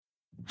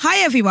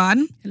Hi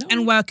everyone, Hello.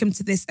 and welcome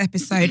to this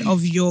episode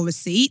of Your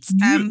Receipts.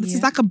 This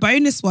is like a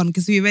bonus one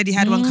because we already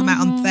had one come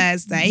out on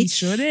Thursday. We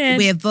sure did.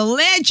 With the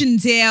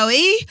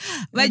legendary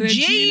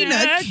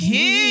Regina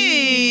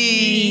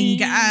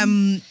King.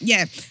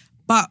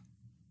 But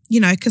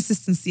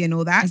consistency and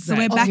all that. Exactly.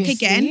 So we're back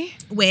Obviously. again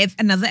with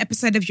another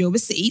episode of Your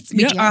Receipts,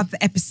 which are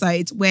the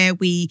episodes where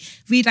we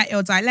read out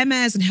your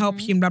dilemmas and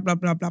help you and blah, blah,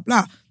 blah, blah,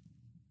 blah.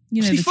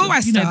 You know the Before drill. I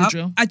You know the start,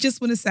 drill. I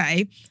just want to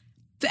say,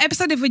 the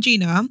episode of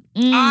Regina,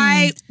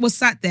 I was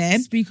sat there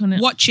Speak on it.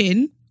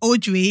 watching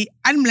Audrey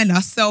and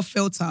Melena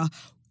self-filter.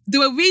 They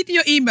were reading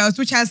your emails,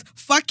 which has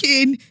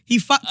fucking, he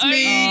fucked me,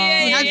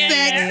 he had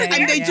sex,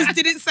 and they just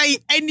didn't say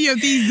any of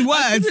these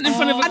words. in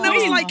front of a And I was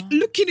queen. like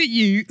looking at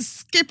you,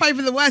 skip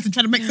over the words and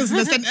trying to make sense of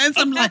the sentence.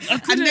 I'm like,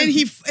 and then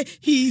he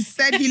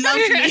said he loved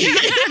me.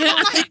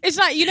 It's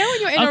like, you know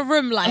when you're in a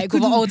room like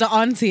with an older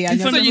auntie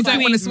and So you're you just don't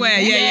like, want to swear.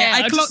 Yeah.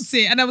 I I clocked just-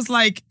 it and I was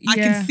like, I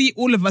Yeah. can see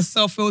all of us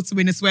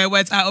self-filtering the swear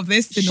words out of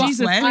this to not She's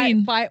a swear.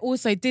 queen. But I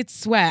also did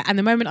swear, and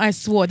the moment I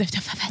swore,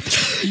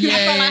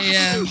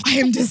 Yeah. I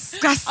am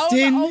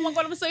disgusting. oh my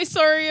God, I'm so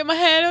sorry in my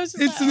head. I was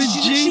just It's like,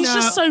 Regina. She's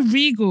just so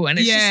regal, and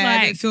it's Yeah, just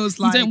like it feels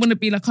like- you don't want to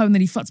be like, oh, and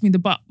then he fucked me in the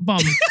bum.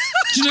 Do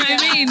you know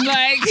what I mean?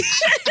 Like,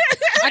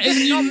 I did and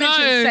not you mention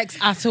know- sex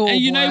at all. and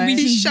you know boy. we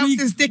He can shoved we,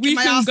 his dick we in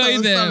my can arsehole.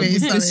 go there Sorry,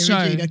 with this show.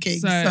 Regina King,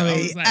 So I sorry.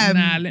 was like,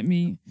 nah, let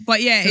me.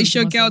 But yeah, it's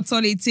your girl myself.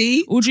 Tolly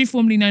T. Audrey,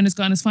 formerly known as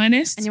Ghana's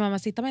finest. And your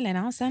mamacita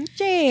Melena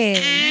Sanchez.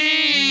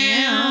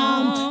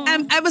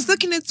 I was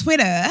looking at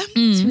Twitter,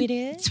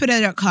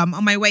 twitter.com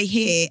on my way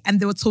here, and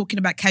they were talking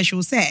about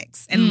casual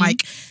sex and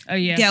like Oh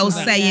yeah, girls saw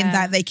that. saying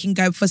that they can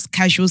go for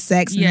casual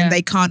sex and Yeah. then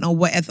they can't or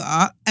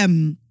whatever.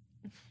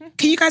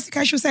 Can you guys do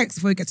casual sex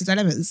before we get to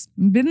dilemmas?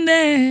 Been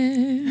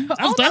there.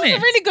 I've done That's it. a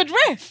really good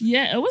riff.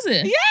 Yeah, was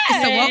it?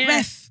 Yeah. So what,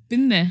 ref?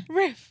 Been there.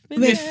 Riff.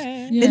 Riff.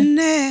 Yeah. Yeah. Been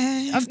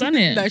there. I've done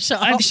it. No,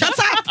 shut up. Shut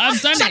up.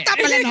 I've done Shut it. up,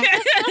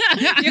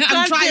 Melena. You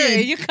can't do trying.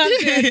 it. You can't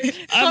do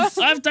it.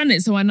 I've done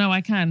it, so I know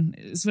I can.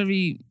 It's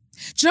very.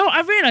 Do you know what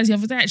I realised the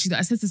other day actually that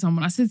I said to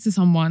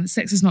someone,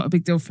 sex is not a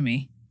big deal for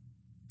me.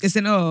 Is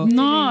it all?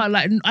 No,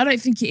 like I don't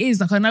think it is.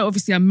 Like I know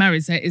obviously I'm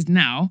married, so it is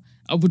now.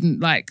 I wouldn't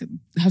like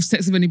have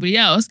sex with anybody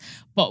else.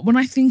 But when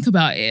I think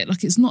about it,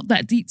 like it's not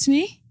that deep to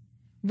me.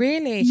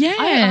 Really?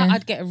 Yeah.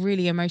 I'd get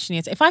really emotionally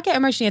attached. If I get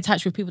emotionally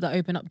attached with people that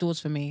open up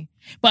doors for me.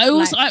 But I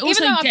also even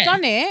though get, I've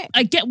done it,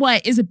 I get why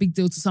it is a big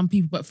deal to some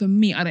people, but for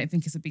me, I don't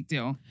think it's a big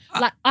deal.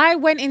 like I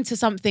went into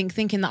something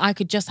thinking that I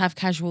could just have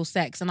casual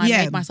sex, and I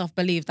Yeah. made myself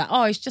believe that,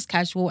 oh, it's just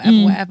casual,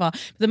 whatever.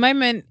 The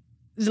moment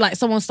like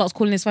someone starts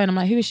calling his phone, I'm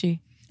like, who is she?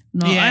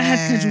 No, I had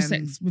Yeah. casual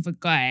sex with a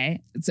guy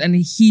and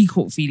he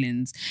caught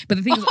feelings. But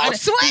the thing is,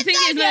 swear the thing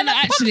is, down, no,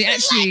 the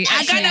actually,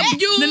 I got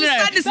abused no.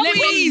 and Let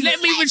squeezed.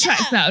 me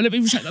retract that. Let me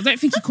retract that. I don't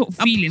think he caught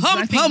feelings.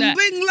 I think that-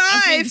 Pumping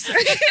life.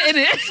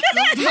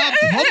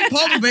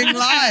 Pumping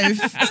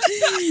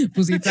life.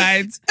 Pussy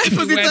tight.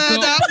 Pussy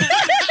turned up.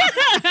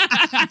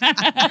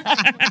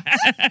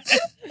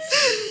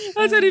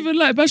 I don't even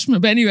like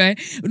bashment. But anyway,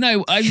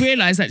 no, I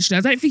realised actually,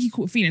 I don't think he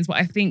caught feelings, but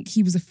I think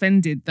he was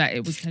offended that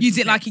it was casual You did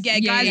sex. like you get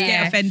guys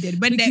get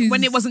offended when Because-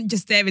 when it wasn't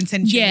just their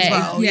intention Yeah, as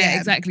well. yeah,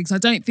 exactly. Because I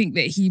don't think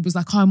that he was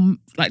like, I'm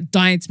like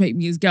dying to make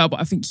me his girl, but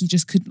I think he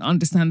just couldn't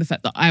understand the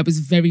fact that I was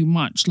very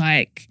much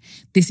like,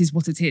 this is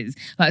what it is.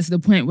 Like to the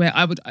point where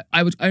I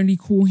would only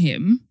call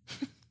him.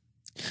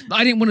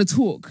 I didn't want to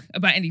talk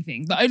about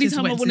anything. The only Just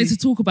time I went wanted to-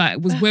 to talk about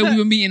it was where we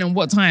were meeting and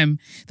what time.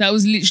 That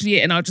was literally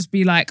it. And I'd just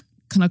be like,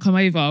 can I come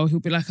over? Or he'll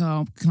be like,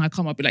 oh, can I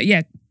come? I'll be like,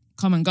 yeah,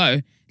 come and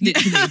go.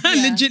 Literally.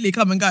 Legitly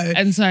come and go.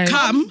 And so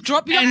Come,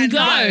 drop your and hand go.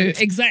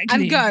 right.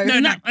 Exactly. And go.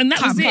 No, And that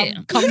come, was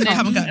it. come, and then,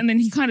 come and go. And then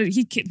he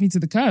kicked me to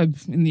the curb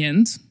in the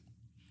end.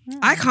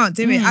 I can't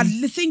do it.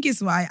 The thing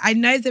is, right, I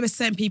know there are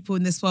certain people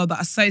in this world that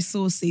are so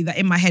saucy that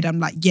in my head I'm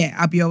like, yeah,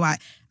 I'll be all right.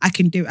 I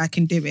can do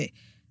it.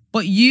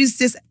 But use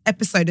this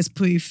episode as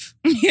proof.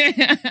 Yeah.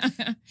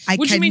 I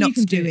What do you mean cannot you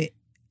can do do it.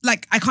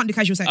 Like, I can't do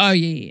casual sex. Oh,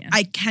 yeah.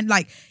 I can,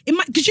 like,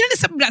 because you know there's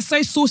something that's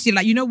so saucy,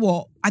 like, you know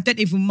what? I don't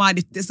even mind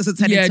if this doesn't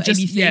turn into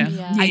anything.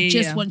 I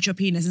just want your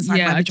penis inside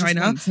my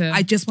vagina.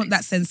 I just want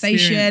that sensation.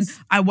 experience.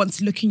 I want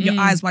to look in your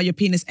eyes while your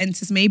penis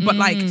enters me. But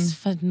like, It's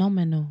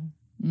phenomenal.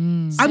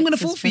 I'm going to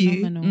fall for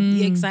you.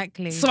 Yeah,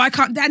 exactly. So I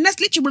can't, and that's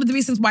literally one of the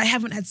reasons why I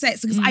haven't had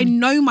sex, because I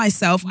know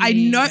myself. I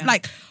know,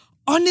 like,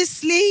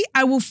 honestly,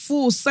 I will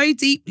fall so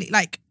deeply.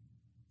 Like,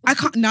 I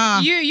can't,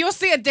 You'll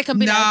see a dick and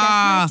be like,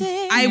 nah. that's my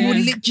dick. I will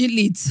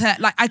literally,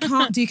 like, I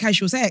can't do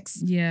casual sex.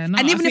 Yeah. No,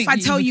 And even if I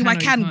tell you I or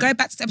can, can't. go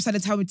back to the episode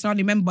and tell me to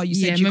only remember you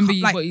said you remember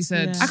can't. Like, what you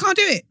said. I can't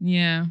do it.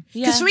 Yeah.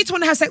 Because for me to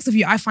want to have sex with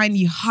you, I find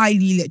you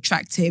highly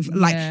attractive.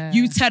 Like, Yeah.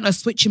 you turn a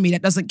switch in me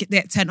that doesn't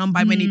get turned on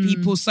by many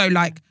people. So,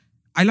 like,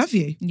 I love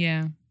you.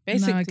 Yeah.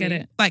 Basically. No, I get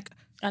it. Like,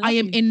 love I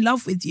am you. in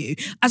love with you.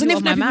 I don't You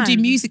even are know my people do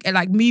man. music at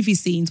like movie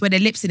scenes where they're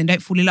lip syncing and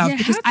don't fall in love, Yeah,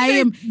 because how do I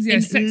am they- yeah,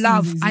 sex in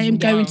love. movies I am is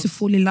going wild. to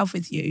fall in love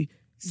with you.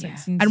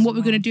 Sex And what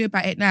we're going to do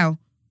about it now?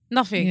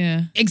 Nothing.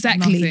 Yeah.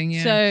 Exactly. Nothing,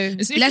 yeah. So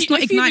let's not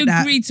if ignite you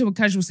that. agree to a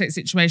casual sex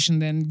situation,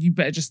 then you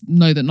better just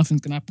know that nothing's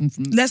going to happen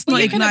from Let's Well,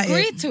 not you can ignite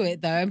agree it. to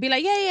it though and be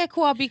like, yeah,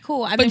 cool, I'll be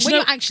cool. And But then you when know-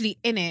 you're actually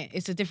in it,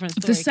 it's a different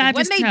The story. 'Cause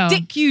saddest when they tell-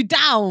 dick you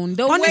down,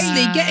 the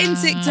Honestly, way getting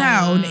dick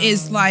down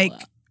is like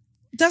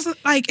doesn't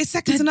like it's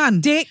second to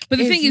none. dick. But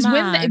the thing is,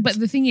 mad. but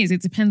the thing is,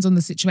 it depends on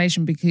the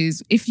situation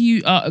because if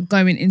you are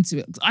going into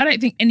it, I don't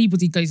think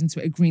anybody goes into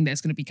it agreeing that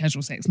it's going to be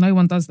casual sex. No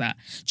one does that.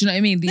 Do you know what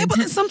I mean? The Yeah, but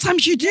intent-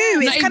 sometimes you do.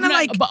 It's kind of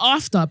like but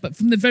after, but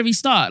from the very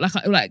start,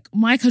 like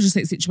my casual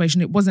sex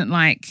situation, it wasn't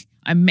like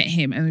I met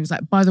him and it was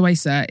like, by the way,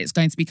 sir, it's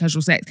going to be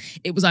casual sex.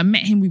 It was I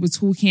met him, we were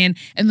talking,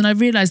 and then I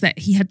realized that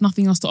he had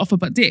nothing else to offer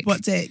but dick.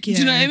 what dick. Yeah. Do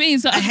you know what I mean?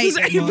 So I hate was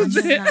that able one.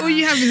 to, All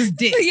you have is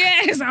dick.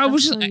 yes, I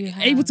was That's just all you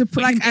have. able to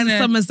put Like him and in a,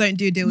 summers don't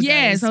do dildos.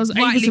 yes, I was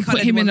able Rightly to put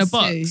coloured him in a ones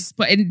box, too.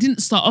 but it didn't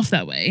start off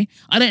that way.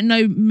 I don't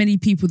know many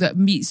people that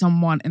meet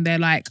someone and they're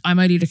like, I'm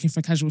only looking for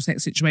a casual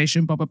sex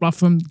situation, blah, blah, blah,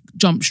 from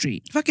Jump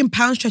Street. Fucking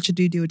Pound Stretcher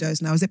do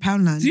dildos now. Is it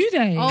Poundland? Do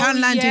they? Oh,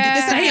 Poundland do yeah.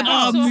 this. They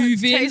are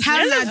moving,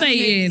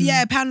 elevating.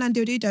 Yeah, Poundland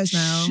do dildos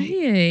now.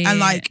 Shit. And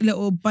like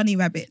little bunny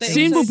rabbits. They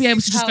Soon also we'll be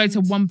able to just go to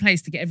pound. one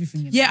place to get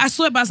everything in. Yeah, I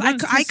saw it, but I was like,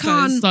 Once I Cisco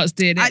can't. starts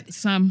doing I- it,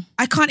 Sam.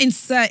 I can't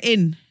insert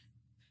in.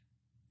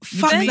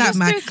 Fuck Then that, just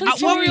man. do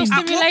At what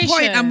clitoral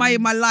point am I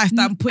in my life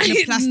that I'm putting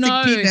a plastic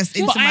No, penis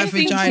into but my I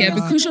think, vagina? yeah,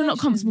 because you're not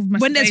comfortable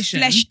with when there's masturbation,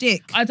 flesh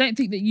dick. I don't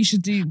think that you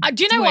should do.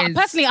 Do you know what? toys.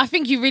 Personally, I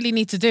think you really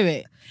need to do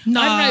it.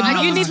 No, I don't know.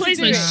 But you not need with to toys.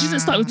 do though. it. She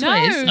shouldn't start with No,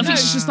 toys. I think no.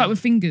 she should start with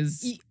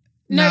fingers.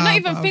 No, Nah, not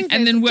even bruv. fingers.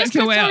 And then work just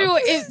your way up.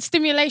 clitoral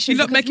stimulation.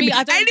 You're not because making me-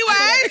 I don't,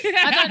 Anyway.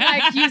 I don't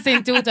like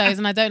using dildos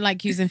and I don't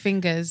like using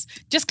fingers.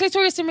 Just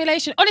clitoral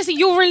stimulation. Honestly,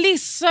 you'll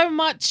release so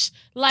much.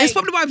 Like It's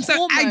probably why I'm so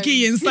hormones.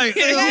 aggy and so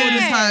ill all the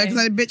time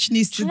because that bitch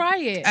needs to Try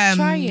it. um,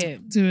 Try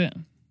it. Do it.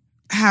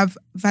 have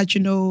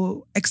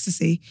vaginal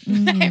ecstasy.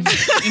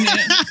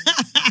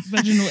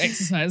 Vaginal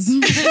exercise.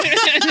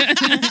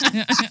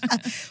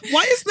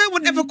 Why has no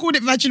one ever called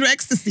it vaginal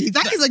ecstasy?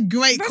 That is a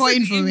great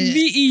coin for it.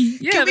 VE.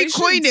 Yeah, Can we they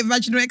coin should. it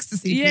vaginal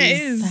ecstasy, Yeah, it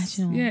please? is.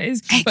 Vaginal Yeah, it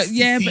is. But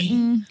yeah, but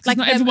Like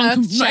not them everyone can.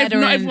 earth Not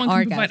shattering everyone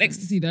can provide orgasms.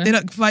 ecstasy though. They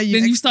don't provide you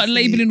Then you ecstasy. start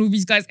labeling all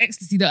these guys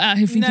ecstasy. They're out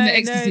here thinking they're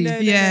ecstasy.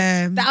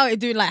 Yeah. They're out here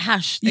doing like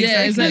hash.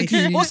 Yeah,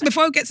 exactly. Also,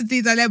 before I get to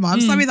the dilemma,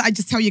 I'm sorry that I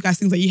just tell you guys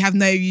things that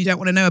you don't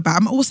want to know about.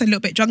 I'm also a little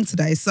bit drunk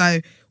today, so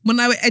when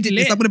I edit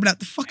this, I'm gonna be like,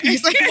 "The fuck are you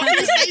saying? Why are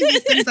you saying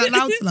these things out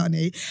loud,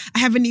 Talani?" I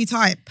have a new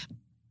type.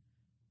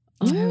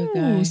 Oh, here we go.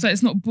 Ooh, so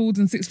it's not bald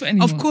and 6 foot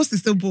anymore. Of course,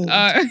 it's still bald.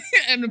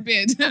 And a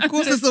beard. Of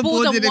course, it's still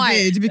Bald bald and in a white.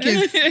 beard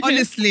because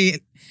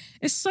honestly,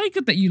 It's so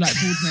good that you like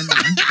bald men,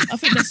 man. I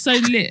think they're so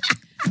lit.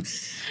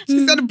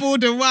 she said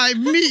bald and white.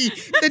 Me,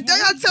 the day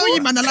I tell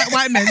you, man, I like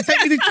white men.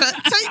 Take me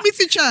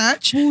to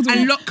church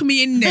and lock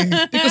me in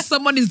there because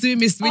someone is doing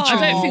this ritual.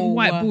 I don't think Oh.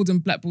 white bald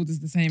and black bald is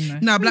the same though.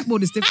 No, black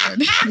bald is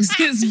different.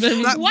 It's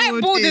very, Black White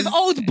bald is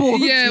old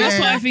bald. yeah, that's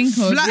what I think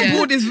of. Black yeah.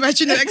 bald is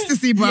vaginal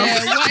ecstasy, bro.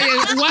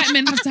 Yeah, white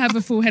men have to have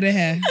a full head of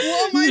hair.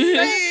 What am I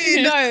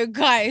saying? No,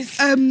 guys.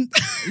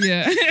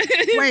 Yeah.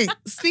 Wait,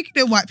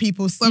 speaking of white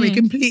people, sorry,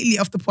 completely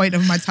off the point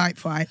of my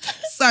type, right?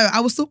 So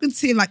I was talking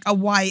to like a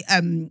white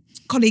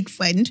colleague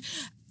friend,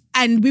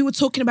 and we were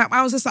talking about,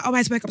 I was just like, oh, I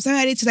had to wake up so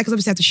early today because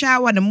obviously I had to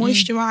shower and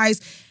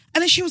moisturize.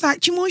 And then she was like,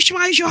 do you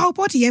moisturize your whole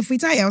body every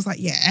day? I was like,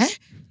 yeah.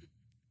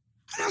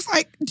 And I was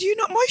like, do you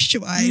not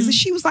moisturize? And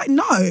she was like,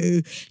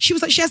 no. She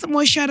was like, she hasn't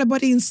moisturized her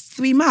body in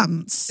 3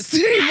 months.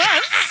 3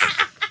 months?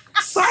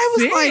 So I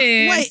was like,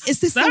 Sis, wait, is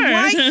this a sir.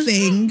 white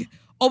thing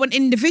or an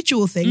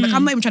individual thing? Like,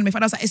 I'm not even trying to make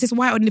fun. I was like, is this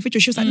white or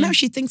individual? She was like, no,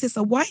 she thinks it's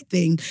a white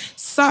thing.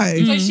 So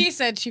So she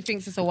said she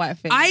thinks it's a white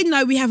thing. I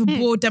know we have a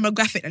broad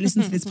demographic that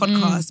listens to this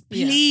podcast.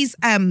 Please,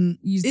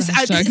 Use the this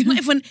hashtag. it's not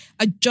even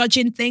a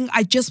judging thing.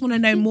 I just want to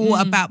know more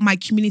about my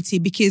community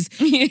because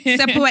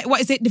separate.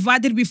 What is it?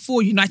 Divided we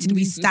fall, united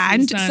we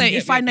stand. So stand.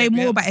 if Yep, I yep, know yep,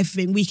 more yep. about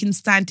everything, we can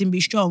stand and be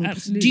strong.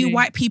 Absolutely. Do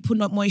white people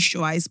not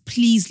moisturize?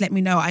 Please let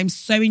me know. I'm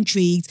so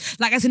intrigued.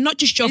 Like I said, not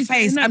just your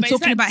face. No, I'm but is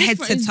talking that about head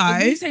to different? toe.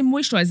 When you say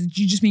moisturize,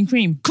 do you just mean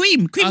cream?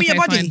 Cream in your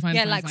body.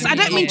 Yeah, like So I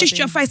don't mean just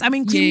your face. I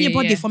mean cream in your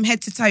body from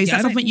head to toe. Is Yeah, I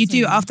that don't something you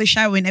think do so. after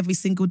showering every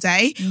single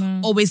day?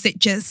 Or is it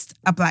just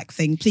a black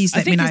thing? Please I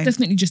let me think know. it's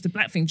definitely just a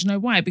black thing. Do you know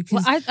why?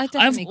 Because Well, I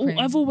definitely cream.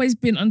 I've always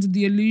been under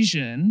the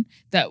illusion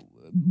that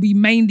we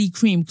mainly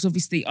cream because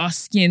obviously our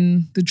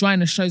skin, the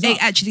dryness shows up.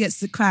 It actually gets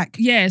the crack.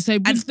 Yeah, so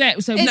with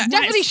that, so it with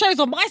definitely white, shows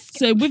on my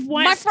skin. so with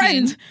white My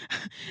skin, friend.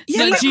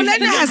 Yeah, But but you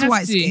Melinda don't has have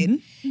white to.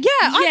 skin. Yeah,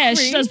 I yeah,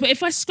 cream. she does. But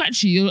if I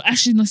scratch you, your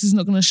ashiness is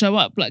not going to show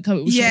up like how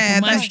it will show up Yeah,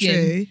 on my that's skin.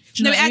 true. Do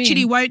you No, know it what I actually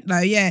mean? won't though.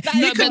 Yeah,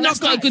 No, but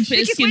that's not a good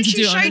bit of because skin when to she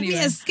do it on showed me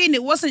anyway. her skin,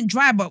 it wasn't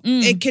dry, but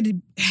it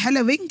could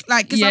hella ink.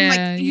 Like, because I'm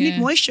like, you need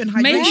moisture and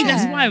hydration. Maybe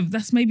that's Yeah. why.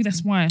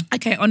 That's why.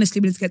 Okay,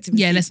 honestly, let's get to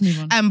Yeah, let's move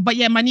on. But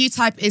yeah, my new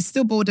type is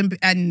still bald and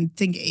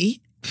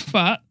thingy.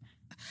 But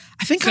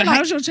I think so I like.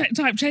 how's your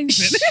type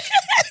changed then?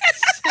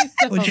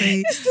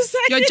 Audrey,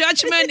 your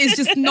judgment is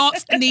just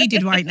not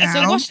needed right now.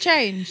 So what's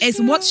changed? It's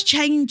what's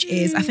changed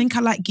is I think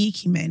I like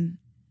geeky men.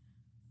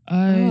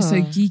 Oh, so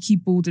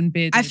geeky, bald and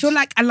bearded. I feel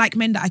like I like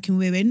men that I can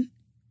ruin.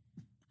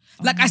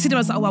 Like I said, I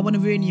was like, oh, I want to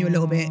ruin you a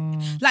little bit.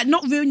 Like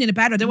not ruin you in a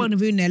bad way. I don't want to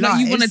ruin their Like,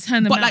 lives. you wanna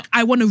turn them but out. like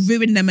I want to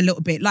ruin them a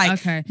little bit. Like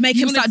Okay. make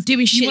You them wanna- start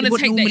doing you shit wanna they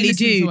would take their normally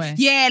innocence do. away.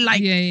 Yeah,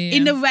 like Yeah, yeah,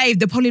 in yeah. the rave,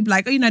 they'll probably be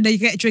like, oh, you know, they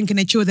get a drink and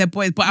they chill with their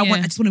boys. But I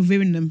Yeah. just want to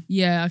ruin them.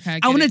 Yeah, okay.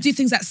 I want to do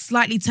things that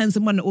slightly turns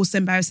them on and also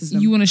embarrasses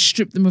them. You want to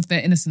strip them of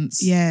their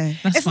innocence. yeah.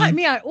 That's It's fine. like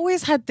me. I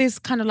always had this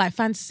kind of like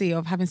fantasy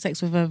of having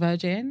sex with a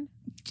virgin.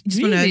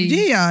 Just wanna,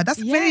 Really? yeah, that's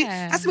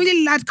Yeah. a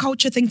really lad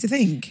culture thing to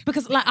think.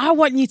 Because like I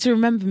want you to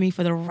remember me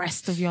for the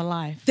rest of your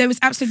life. There is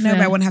absolutely no way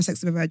Fair. I want to have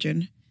sex with a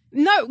virgin.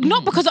 No,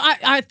 not because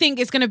I think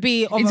it's going to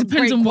be of It a depends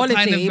great on what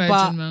quality, kind of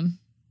but virgin, man.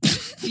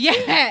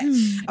 yeah.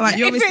 All right,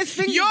 If it's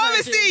thingy your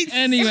virgin. receipts.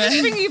 Anyway. If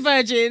it's thingy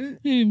virgin,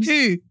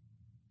 Who?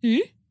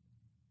 Who?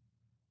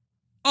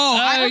 Oh,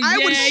 I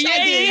would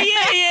shag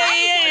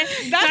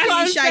him. That's what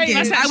I'm shag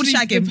him. saying. I would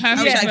shag him. The I would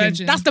perfect shag him.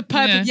 virgin. That's the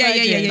perfect Yeah, yeah,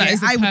 yeah, virgin. yeah. That is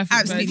the I would perfect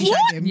absolutely virgin.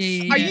 shag him. Yeah,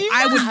 yeah, Are yeah. you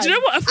I would. mad? Do you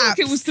know what? I feel like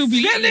it will still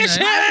be lit, you know? Finish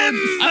him.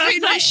 I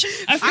think that-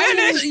 I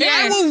feel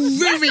I will ruin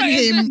that's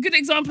a him. good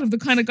example of the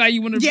kind of guy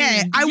you want to Yeah,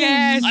 ruin. I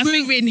Yes.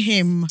 will ruin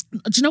him.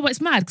 Do you know what?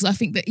 It's mad because I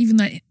think that even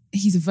though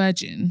he's a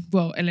virgin,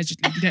 well,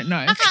 allegedly, we don't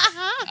know.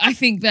 I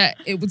think that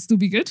it would still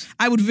be good.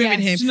 I would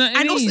ruin Yes. him. Do you know what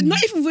I And also, mean?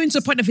 not even ruin to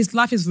the point of his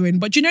life is ruined,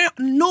 but you know,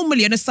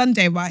 normally on a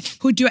Sunday, right,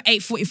 he'll do an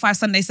 8:45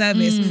 Sunday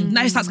service.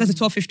 Now he starts going to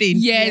 12:15.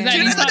 Yeah, Do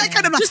you know exactly. that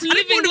kind of like, Just I don't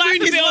living want to life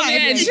ruin a his bit on the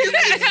life. edge.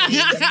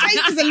 He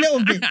takes a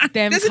little bit.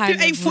 Them Doesn't do kind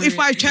of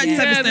 8:45 church rude.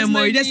 service no there's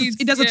more. He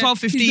need. does a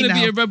 12:15 He's gonna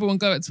now. be a rebel and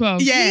go at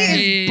 12. Yeah.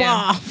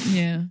 yeah.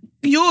 Yeah.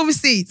 Your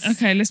receipts.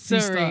 Okay, let's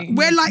please Sorry. start.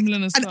 We're like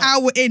Milena, an start.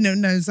 hour in.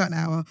 No, it's not an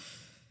hour.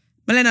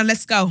 Milena,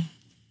 let's go.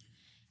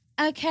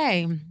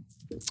 Okay.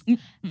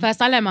 First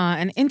dilemma: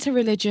 an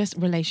interreligious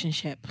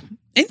relationship.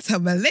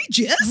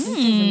 Interreligious.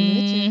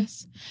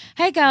 Interreligious.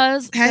 Hey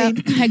girls. Hey.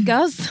 Hey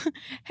girls.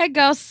 Hey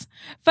girls.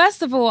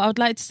 First of all, I would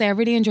like to say I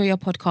really enjoy your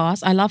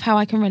podcast. I love how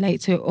I can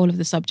relate to all of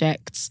the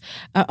subjects.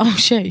 Oh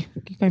shit,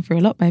 you're going through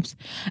a lot, babes.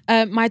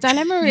 My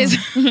dilemma is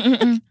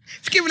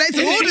Can relate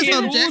to all the Yeah,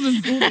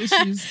 subjects. all the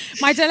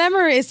issues. my dilemma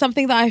is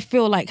something that I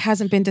feel like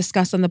hasn't been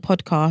discussed on the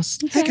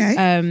podcast. Okay.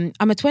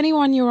 I'm a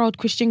 21-year-old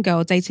Christian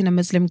girl dating a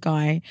Muslim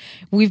guy.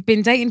 We've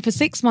been dating for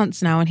 6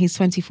 months now and he's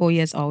 24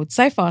 years old.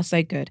 So far,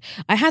 so good.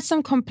 I had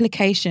some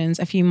complications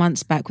a few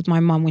months back with my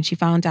mum when she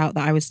found out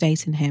that I was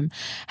dating him.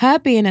 Her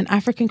being an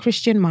African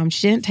Christian mum,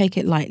 she didn't take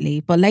it lightly,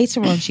 but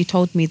later on she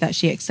told me that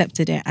she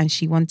accepted it and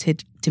she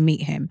wanted to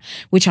meet him,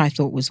 which I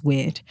thought was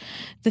weird.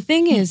 The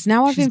thing is,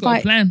 now I've She's got a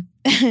invited... plan.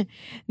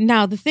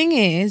 Now, the thing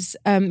is,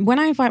 when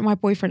I invite my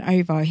boyfriend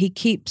over, he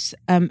keeps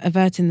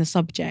averting the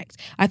subject.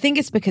 I think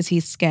it's because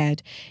he's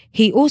scared.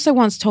 He also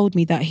once told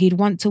me that he'd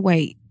want to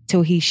wait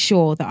till he's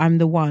sure that I'm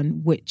the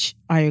one, which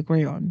I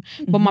agree on.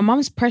 But my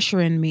mum's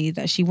pressuring me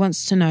that she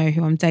wants to know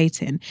who I'm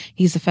dating.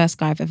 He's the first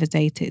guy I've ever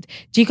dated.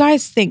 Do you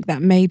guys think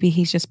that maybe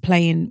he's just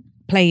playing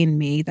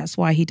me? That's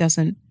why he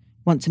doesn't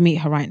want to meet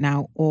her right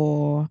now?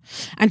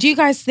 And do you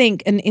guys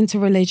think an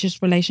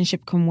interreligious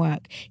relationship can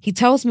work? He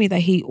tells me that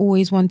he'd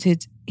always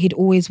wanted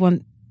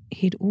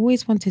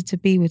to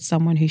be with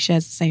someone who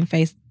shares the same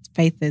faith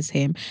as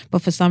him,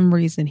 but for some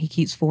reason he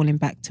keeps falling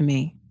back to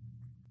me.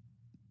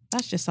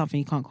 That's just something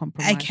you can't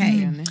compromise. Okay. To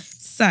be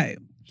honest. So,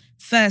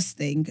 first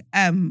thing,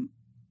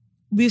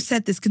 we've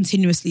said this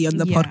continuously on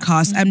the Yeah.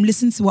 podcast.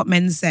 Listen to what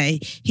men say.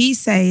 He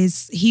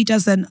says he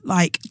doesn't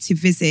like to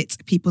visit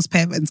people's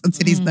parents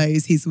until he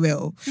knows his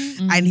will,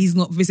 and he's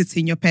not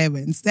visiting your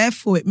parents.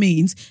 Therefore, it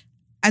means,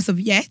 as of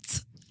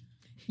yet,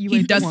 You he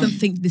ain't the doesn't one.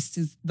 think this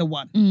is the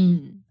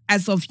one.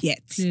 As of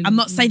yet. Clearly. I'm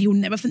not saying he'll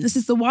never think this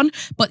is the one,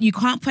 but you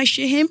can't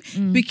pressure him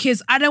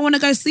because I don't want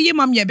to go see your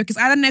mum yet because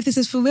I don't know if this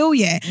is for real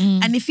yet.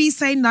 And if he's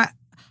saying that,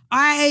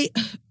 I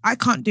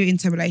can't do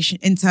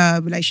interrelationship. What's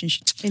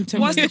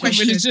the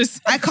question?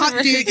 Interreligious. I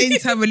can't do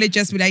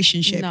interreligious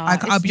relationship. No, I'll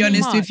it's be too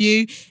honest much. with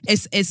you.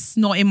 It's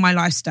not in my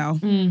lifestyle.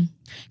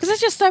 Because there's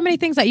just so many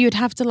things that you would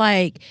have to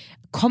like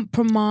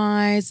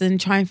compromise and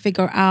try and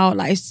figure out.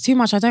 Like, it's too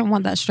much. I don't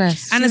want that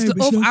stress. And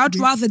Yeah, I'd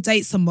rather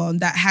date someone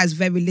that has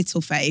very little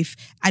faith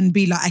and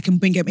be like, I can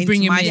bring him into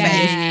Bring him my in.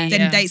 faith, Yeah, than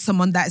yeah. date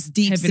someone that's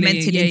deep Heavily,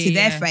 cemented yeah, into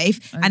yeah, their yeah.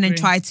 faith I and then agree.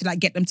 try to like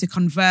get them to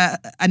convert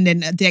and then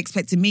they're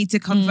expecting me to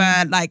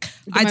convert. Like,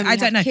 I moment we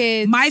don't know. have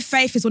kids. My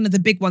faith is one of the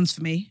big ones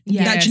for me.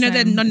 Yeah. Like, do you know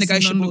same. the It's a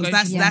non-negotiables?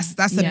 non-negotiable.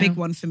 That's a Yeah. big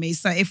one for me.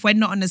 So if we're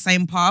not on the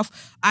same path,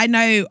 I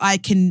know I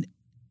can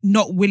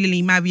not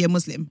willingly marry a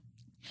Muslim.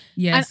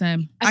 Yeah, And-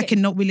 same. I Okay.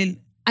 cannot willingly.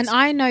 And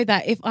I know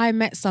that if I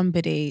met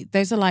somebody,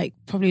 those are like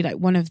probably like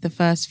one of the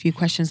first few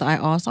questions that I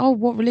ask. Oh,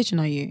 what religion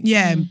are you?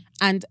 Yeah.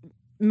 And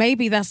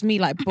maybe that's me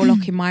like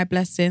blocking my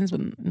blessings.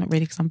 Well, not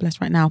really because I'm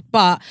blessed right now.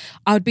 But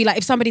I would be like,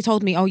 if somebody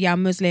told me, oh yeah,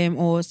 I'm Muslim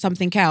or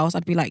something else,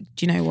 I'd be like,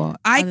 do you know what?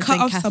 I Other cut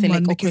than off Catholic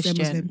someone or because they're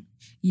Christian. Muslim.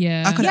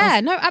 Yeah. I couldn't- Yeah,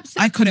 no,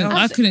 absolutely.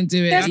 I couldn't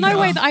do it. There's no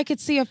way either. that I could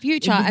see a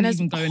future. It wouldn't And as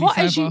even go any hot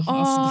as you further after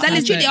are, the That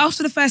first literally date.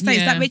 after the first date, it's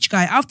Yeah. that rich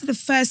guy. After the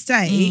first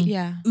day,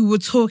 yeah. we were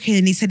talking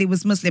and he said he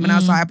was Muslim and I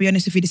was like, I'll be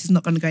honest with you, this is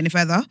not going to go any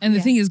further. And the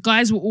Yeah. thing is,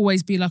 guys will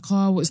always be like,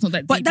 "Oh, well, it's not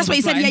that." But deep, that's blah, what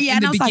he blah, said, blah, yeah. in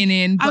And the I was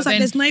beginning. like, but then-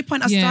 there's no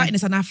point us yeah. starting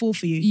this and I fall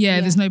for you.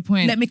 Yeah, there's no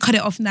point. Let me cut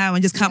it off now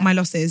and just count my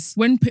losses.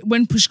 When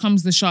push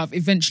comes to shove,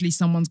 eventually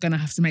someone's gonna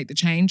have to make the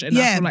change. And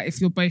I Yeah. feel like if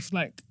you're both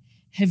like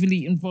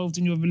heavily involved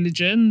in your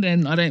religion,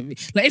 then I don't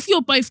like. If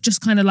you're both just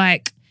kind of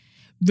like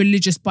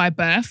religious by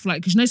birth,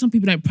 like because some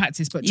people don't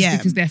practice, but just Yeah.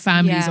 because their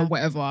families Yeah. or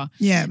whatever,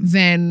 Yeah.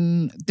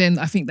 then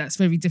I think that's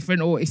very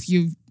different. Or if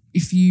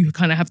you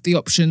kind of have the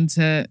option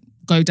to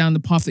go down the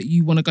path that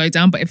you want to go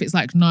down. But if it's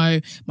like, no,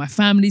 my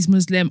family's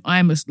Muslim,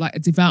 I'm a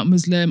devout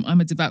Muslim,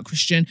 I'm a devout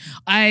Christian.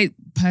 I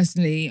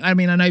personally, I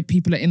mean, I know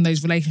people are in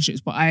those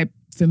relationships, but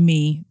for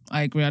me,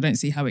 I agree. I don't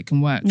see how it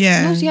can work. And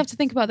Yeah. also, you have to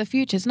think about the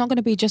future. It's not going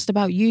to be just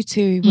about you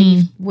two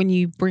when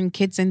you bring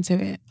kids into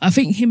it. I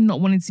think him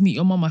not wanting to meet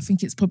your mum, I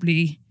think it's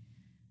probably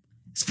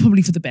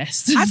for the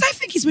best. I don't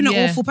think he's been an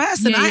Yeah. awful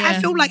person. Yeah, I yeah.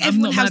 feel like I'm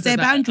everyone not has mad their at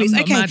that. boundaries. I'm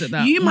not Okay, mad at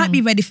that. you might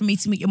be ready for me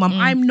to meet your mum.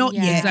 I'm not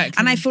Yeah. yet. Exactly.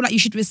 And I feel like you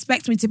should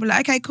respect me to be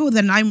like, okay, cool,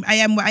 then I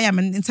am what I am.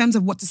 And in terms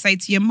of what to say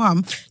to your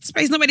mum,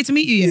 he's not ready to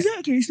meet you yet.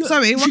 Exactly.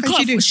 Sorry, what can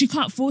she do? She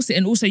can't force it.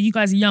 And also, you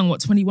guys are young,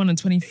 21 and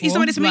 24? He's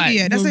not ready to meet you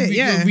yet, that's you're it,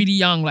 yeah. You're really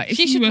young. Like, if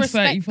She you should were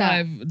respect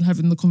 35 and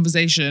having the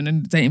conversation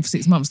and dating for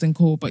 6 months, then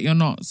cool, but you're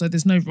not. So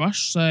there's no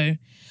rush. So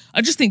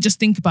I just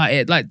think about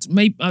it. Like,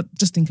 maybe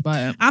just think about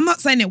it. I'm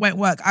not saying it won't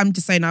work. I'm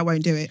just saying I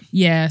won't do it.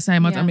 Yeah,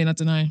 same. Yeah. I mean, I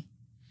don't know.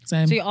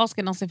 Same. So you're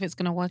asking us if it's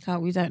going to work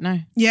out. We don't know.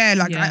 Yeah,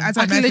 like Yeah. I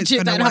don't know if it's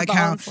legit going to don't have work the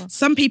out. answer.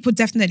 Some people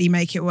definitely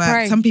make it work.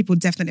 Right. Some people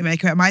definitely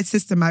make it work. My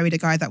sister married a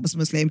guy that was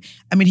Muslim.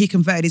 I mean, he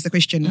converted. He's a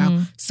Christian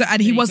now. So,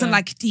 and he you wasn't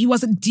go. he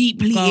wasn't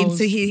deeply Goals.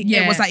 into it.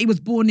 Yeah. It was like he was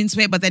born into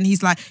it, but then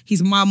he's like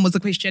his mum was a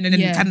Christian, and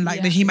then Yeah. kind of like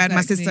Yeah, then he married my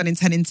exactly. sister and then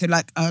turned into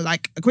like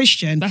a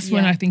Christian. That's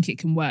when Yeah. I think it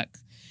can work.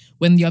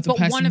 When the other But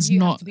one of person's you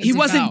have not. to be He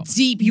wasn't devout.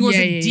 deep. He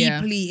wasn't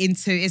Yeah. deeply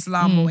into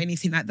Islam or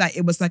anything like that.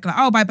 It was like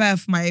oh, by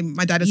birth, my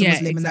dad is a Yeah,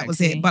 Muslim, and that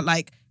was exactly. it. But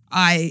like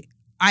I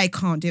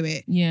can't do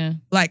it. Yeah.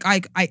 Like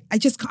I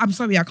just I'm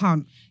sorry, I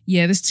can't.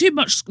 Yeah, there's too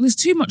much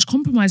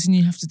compromising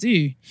you have to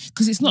do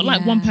because it's not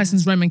like one Yeah.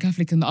 person's Roman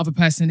Catholic and the other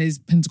person is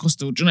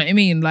Pentecostal. Do you know what I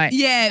mean? Like,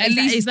 Yeah, at it's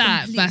least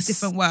completely that's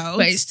different worlds.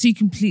 But it's two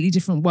completely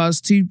different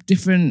worlds, two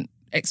different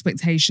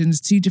expectations,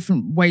 two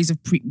different ways of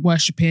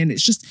worshipping.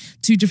 It's just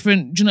two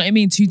different. Do you know what I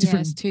mean? Two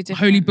different, it's two different.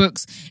 holy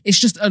books. It's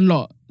just a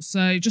lot.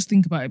 So just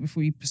think about it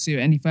before you pursue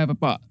it any further.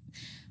 But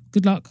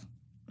good luck.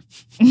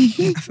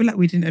 I feel like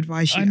we didn't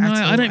advise you I know. at all.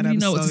 I don't and really I'm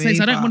know what to say, sorry,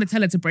 so I don't but- want to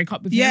tell her to break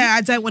up with him. Yeah,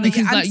 I don't want to.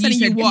 Because, I'm like you telling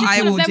you said, what it's I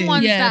one will of them do.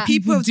 ones Yeah, that-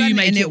 people have do done it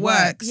make and it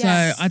works.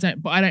 Yes. So I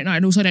don't, but I don't know,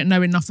 and also I don't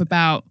know enough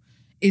about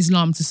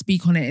Islam to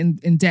speak on it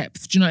in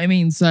depth. Do you know what I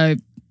mean? So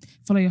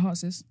follow your heart,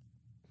 sis.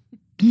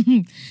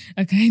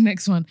 Okay,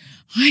 next one.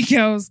 Hi,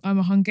 girls. I'm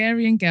a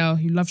Hungarian girl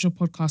who loves your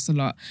podcast a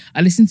lot. I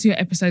listen to your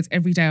episodes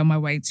every day on my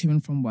way to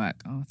and from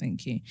work. Oh,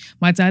 thank you.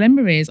 My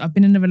dilemma is I've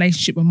been in a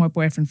relationship with my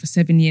boyfriend for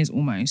 7 years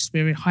almost.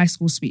 We're high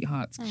school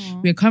sweethearts.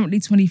 We are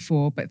currently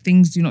 24, but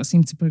things do not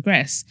seem to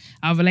progress.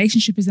 Our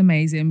relationship is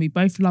amazing. We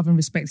both love and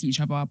respect each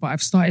other, but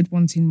I've started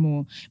wanting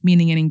more,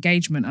 meaning an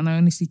engagement, and I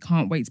honestly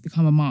can't wait to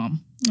become a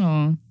mom.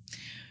 Oh.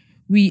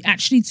 We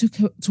actually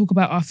talk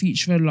about our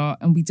future a lot,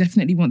 and we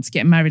definitely want to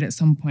get married at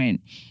some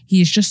point. He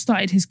has just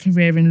started his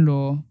career in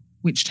law,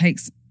 which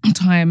takes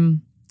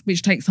time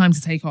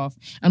to take off.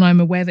 And I'm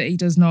aware that he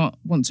does not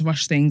want to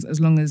rush things as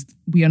long as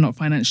we are not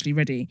financially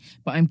ready.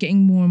 But I'm getting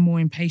more and more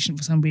impatient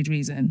for some weird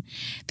reason.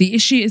 The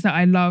issue is that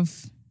I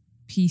love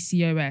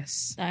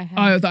PCOS.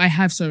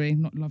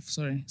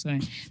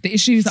 The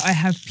issue is that I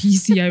have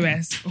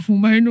PCOS, a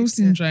hormonal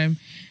syndrome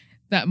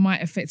that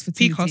might affect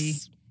fertility.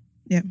 PCOS.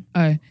 Yeah.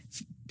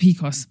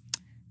 PCOS.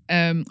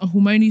 A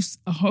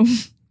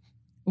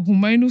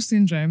hormonal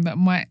syndrome that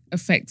might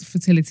affect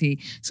fertility.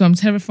 So I'm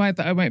terrified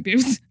that I won't be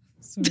able to...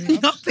 Sorry,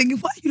 Not thinking,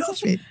 why are you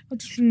laughing? I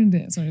just ruined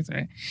it. Sorry.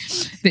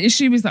 The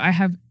issue is that I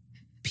have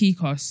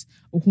PCOS,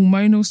 a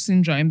hormonal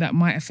syndrome that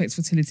might affect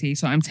fertility.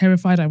 So I'm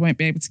terrified I won't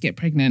be able to get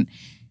pregnant.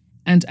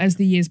 And as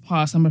the years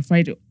pass, I'm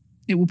afraid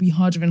it will be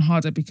harder and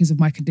harder because of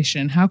my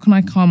condition. How can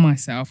I calm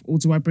myself, or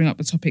do I bring up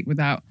the topic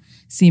without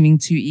seeming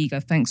too eager?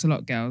 Thanks a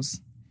lot, girls.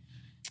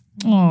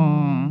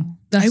 Oh,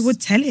 I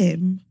would tell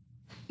him.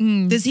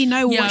 Does he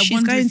know Yeah, what I she's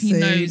wonder going if he through?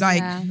 knows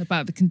Like,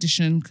 about the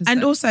condition.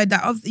 and also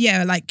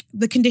like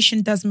the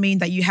condition does mean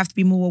that you have to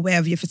be more aware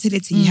of your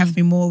fertility. You have to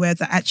be more aware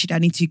that actually I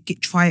need to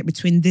try it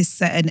between this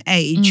certain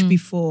age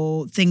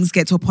before things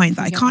get to a point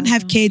that I can't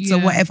have kids or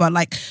Yeah. whatever.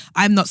 Like,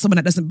 I'm not someone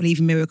that doesn't believe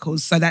in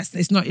miracles. So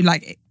it's not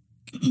like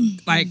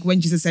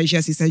when Jesus says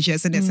yes, he says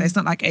yes. And it's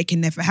not like it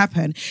can never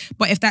happen.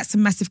 But if that's a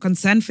massive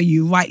concern for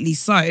you, rightly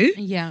so,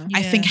 Yeah.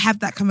 I think have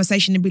that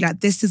conversation and be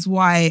like, this is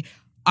why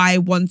I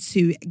want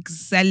to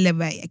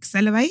accelerate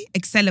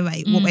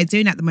what we're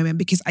doing at the moment,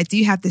 because I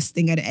do have this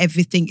thing and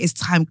everything is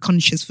time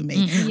conscious for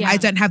me. Yeah. I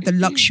don't have the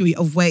luxury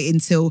of waiting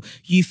until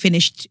you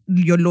finished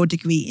your law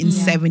degree in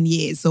 7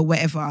 years or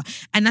whatever.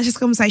 And that's just a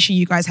conversation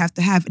you guys have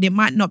to have. And it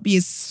might not be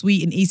as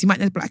sweet and easy. You might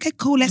not be like, okay,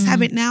 cool, let's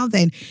have it now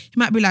then. You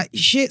might be like,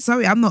 shit,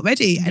 sorry, I'm not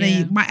ready. And then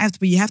you might have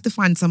to, you have to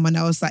find someone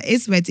else that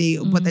is ready.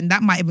 But then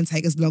that might even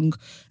take as long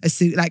as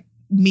to like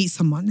meet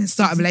someone and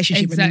start a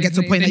relationship and then get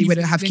to a point that you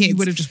wouldn't have kids. You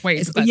would have just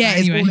waited.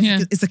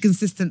 It's a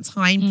consistent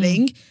time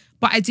thing.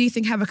 But I do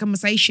think have a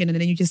conversation and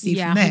then you just see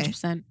from there.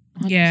 100%.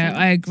 Yeah,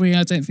 I agree.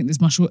 I don't think there's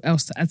much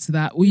else to add to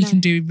that. All you can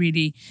do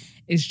really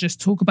is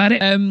just talk about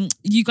it.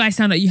 You guys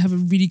sound like you have a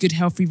really good,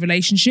 healthy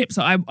relationship.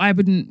 So I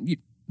wouldn't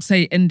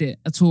say end it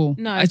at all.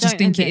 No, I just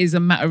think it is a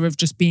matter of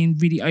just being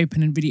really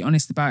open and really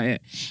honest about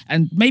it,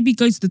 and maybe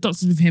go to the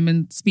doctors with him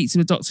and speak to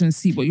the doctor and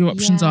see what your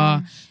options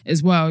are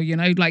as well. You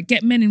know, like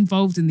get men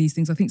involved in these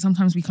things. I think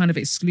sometimes we kind of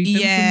exclude them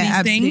from these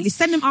absolutely. things.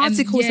 Send them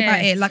articles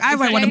about it. Like I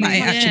wrote one about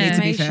it actually.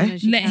 To be fair,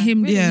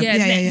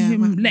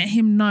 let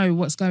him know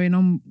what's going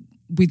on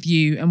with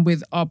you and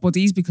with our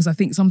bodies, because I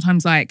think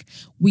sometimes like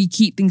we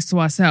keep things to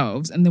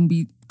ourselves and then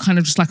we kind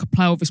of just like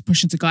apply all this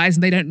pressure to guys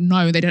and they don't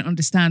know, they don't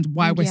understand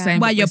why we're saying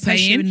why what you're we're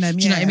saying. them.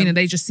 Do you know what I mean? And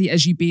they just see it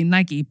as you being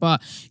naggy,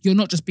 but you're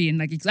not just being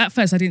naggy. Because at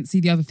first I didn't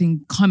see the other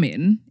thing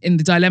coming in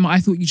the dilemma. I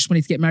thought you just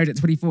wanted to get married at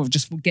 24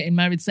 just for getting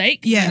married's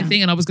sake. Kind of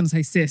thing. And I was going to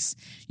say, sis,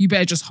 you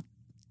better just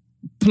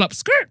pull up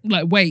skirt,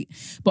 like wait.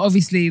 But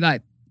obviously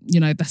like, you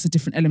know, that's a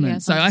different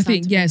element. So I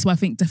think, so I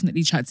think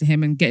definitely chat to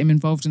him and get him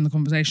involved in the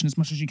conversation as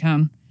much as you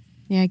can.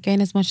 Yeah,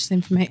 gain as much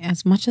information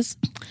as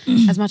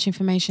much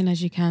information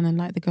as you can, and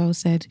like the girl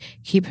said,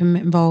 keep him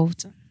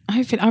involved.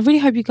 Hopefully, I really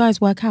hope you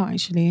guys work out.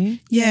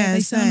 Actually, yeah,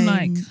 they sound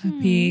like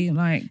happy.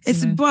 Like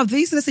it's bro.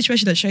 These are the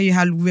situations that show you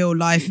how real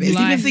life is.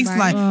 Even things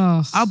like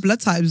our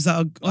blood types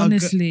are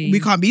honestly we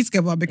can't be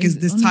together because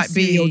this type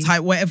B or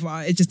type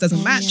whatever. It just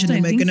doesn't match, and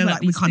then we're gonna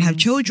like we can't have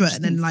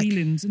children and like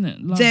feelings, isn't it?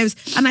 There's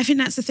and I think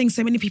that's the thing.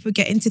 So many people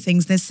get into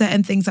things. There's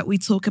certain things that we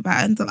talk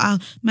about and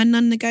my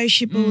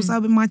non-negotiables.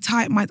 My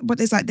type. But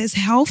there's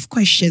health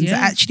questions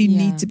that actually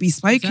need to be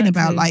spoken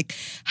about. Like,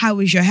 how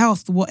is your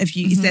health? What have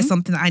you? Is there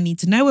something that I need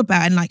to know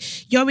about? And like,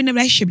 you're in a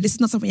relationship. This is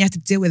not something you have to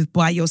deal with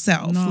by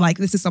yourself. No. Like,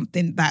 this is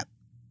something that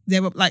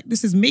they were like,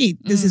 this is me.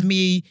 This is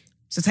me.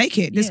 So take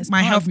it. This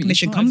my health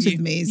condition comes with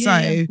me. So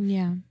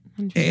yeah,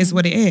 it is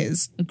what it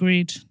is.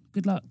 Agreed.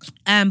 Good luck.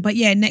 But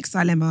yeah, next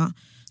dilemma.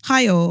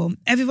 Hi all.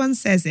 Everyone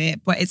says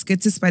it, but it's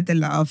good to spread the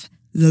love.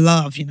 The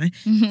love, you know.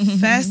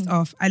 First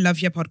off, I love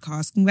your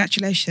podcast.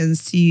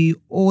 Congratulations to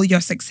all your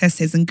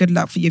successes and good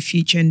luck for your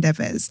future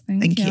endeavors.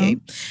 Thank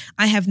you.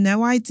 I have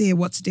no idea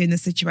what to do in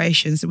this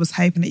situation, so I was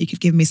hoping that you could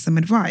give me some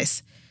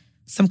advice,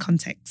 some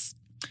context.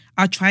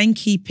 I'll try and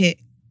keep it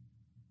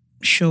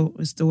short,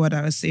 is the word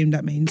I assume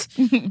that means.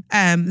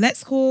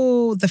 Let's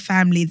call the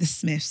family the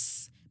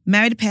Smiths.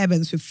 Married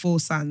parents with 4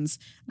 sons.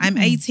 I'm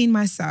 18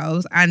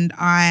 myself and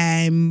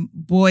I'm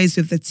boys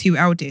with the 2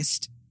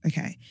 eldest.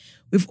 Okay.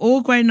 We've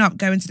all grown up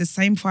going to the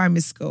same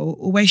primary school,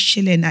 always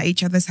chilling at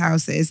each other's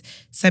houses.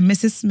 So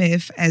Mrs.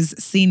 Smith has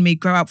seen me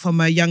grow up from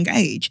a young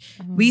age.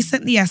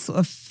 Recently, I sort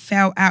of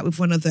fell out with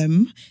one of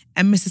them,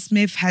 and Mrs.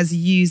 Smith has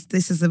used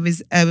this as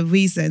a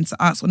reason to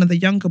ask one of the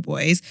younger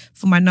boys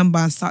for my number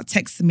and start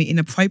texting me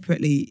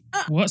inappropriately.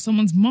 What?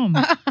 Someone's mom?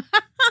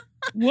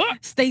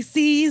 What?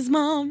 Stacey's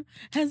mom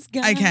has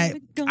got. Okay,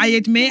 I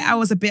admit I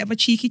was a bit of a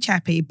cheeky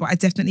chappy, but I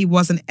definitely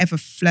wasn't ever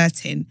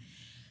flirting.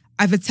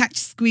 I've attached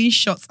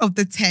screenshots of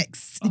the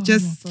text.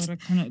 Just my God, I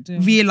cannot do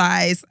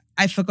realize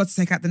I forgot to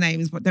take out the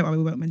names, but don't worry,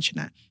 we won't mention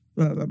that.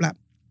 Blah, blah, blah.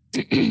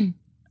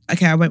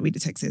 Okay, I won't read the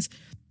texts.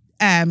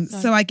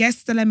 So I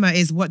guess the dilemma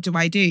is, what do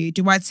I do?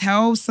 Do I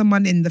tell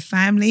someone in the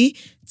family?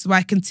 Do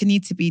I continue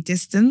to be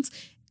distant?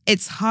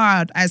 It's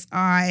hard as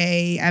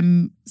I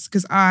am,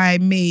 because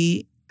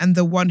me and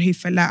the one who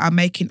fell out are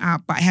making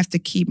up, but I have to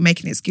keep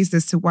making excuses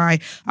as to why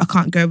I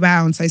can't go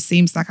around. So it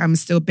seems like I'm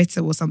still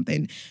bitter or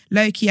something.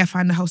 Low-key, I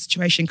find the whole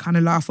situation kind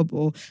of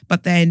laughable,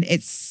 but then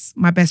it's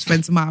my best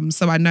friend's mum,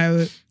 so I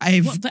know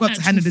I've got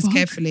to handle this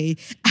carefully.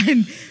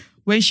 And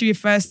when she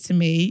refers to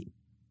me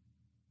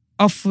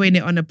offering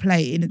it on a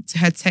plate in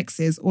her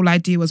texts, all I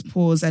do was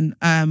pause and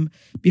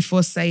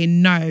before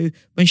saying no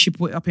when she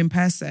brought it up in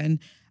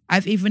person.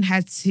 I've even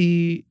had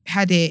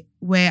it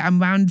where I'm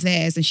round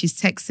theirs and she's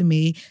texting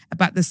me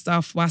about the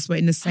stuff whilst we're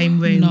in the same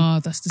room. No,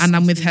 that's disgusting. And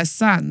I'm with her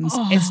sons.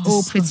 It's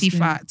all pretty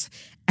fat.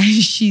 And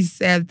she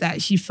said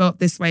that she felt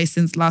this way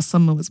since last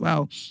summer as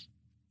well.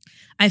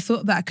 I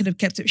thought that I could have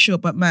kept it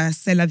short, but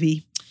c'est la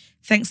vie.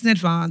 Thanks in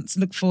advance.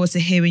 Look forward to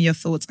hearing your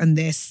thoughts on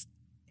this.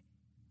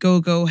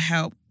 Google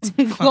help.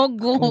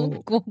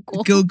 Google.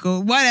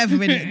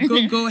 Whatever in it.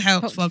 Google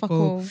help. Fuck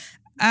all.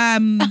 So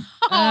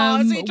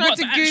you tried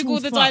to Google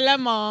the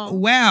dilemma.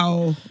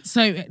 Well,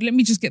 so let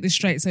me just get this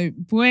straight. So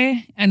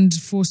boy and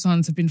 4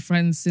 sons have been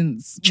friends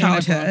since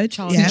childhood.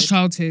 Since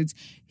childhood.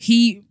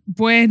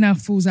 Boy now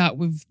falls out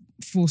with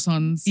 4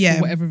 sons Yeah.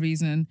 for whatever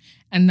reason,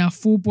 and now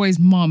 4 boys'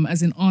 mum,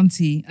 as in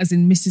auntie, as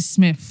in Mrs.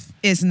 Smith,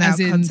 Is now as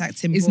in-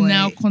 contacting is boy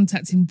now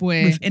contacting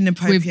boy with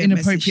inappropriate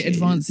messages.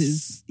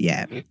 advances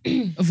Yeah.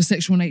 of a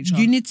sexual nature.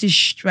 You need to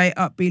straight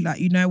up be like,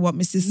 you know what,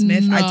 Mrs.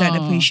 Smith, I don't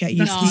No, appreciate you.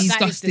 that's Please,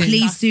 disgusting.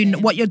 please do.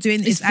 What you're doing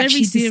It's is very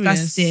actually serious.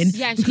 disgusting.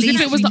 Yeah, and because if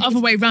please- it was the other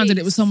way around and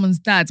it was someone's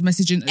dad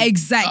messaging,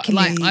 Exactly.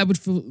 like I would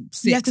feel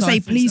sick. You have to so say, I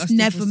feel- I please still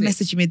never feel sick.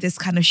 message me this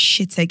kind of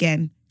shit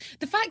again.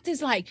 The fact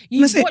is, like,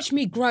 you That's it. watched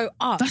me grow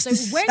up. That's so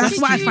dis- when That's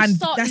did what I you find.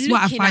 start That's what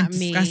I looking find at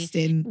me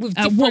disgusting. with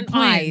At different what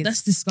point? eyes?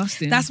 That's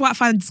disgusting. That's what I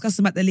find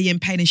disgusting about the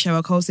Liam Payne and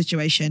Cheryl Cole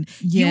situation.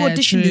 Yeah, you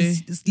auditioned true.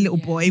 this little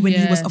boy when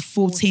he was Yeah. a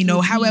 14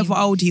 or however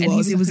old he And he was.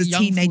 was He like was a a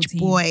young teenage 14.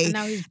 boy. And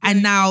now he's And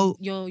doing now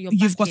your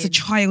you've got a backing.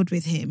 child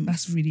with him.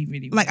 That's really,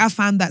 really Like weird. I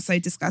found that so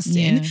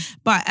disgusting. Yeah.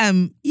 But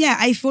yeah,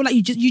 I feel like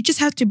you just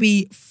have to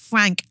be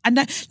frank. And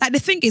that, like the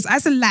thing is,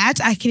 as a lad,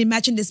 I can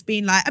imagine this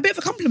being like a bit of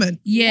a compliment.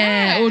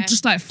 Yeah, Yeah. or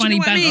just like Do you funny know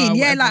what banter. I mean? or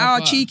Yeah, whatever, like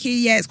but- cheeky.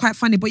 Yeah, it's quite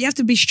funny. But you have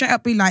to be straight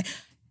up, be like,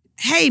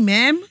 hey,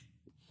 ma'am.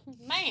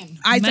 Man.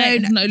 I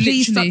Ma'am, don't. no,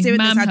 Please stop literally, doing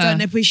ma'am this. I don't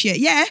her. appreciate.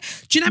 Yeah.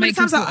 Do you know how many Make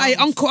her times feel I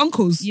old.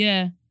 uncles?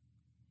 Yeah,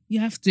 you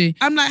have to.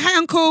 I'm like, hey,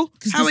 uncle.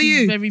 'Cause How this are is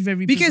you? very,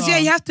 very Because bizarre. yeah,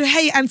 you have to.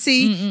 Hey,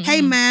 auntie.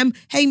 Hey, ma'am.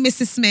 Hey,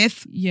 Mrs.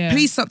 Smith. Yeah.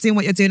 Please stop doing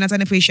what you're doing. I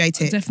don't appreciate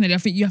it. Definitely, I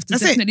think you have to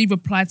That's it. definitely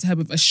reply to her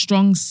with a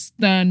strong,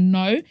 stern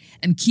no,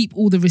 and keep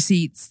all the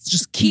receipts.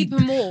 Just keep Keep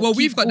them all. Well,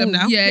 we've got them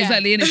now. Yeah, Yeah.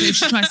 exactly. And if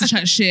she tries to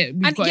chat shit,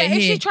 we've And got yeah, it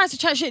if here. she tries to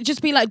chat shit,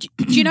 just be like,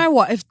 do you know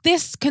what? If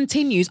this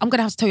continues, I'm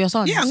gonna have to tell your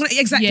sons. Yeah, I'm gonna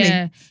exactly.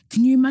 Yeah,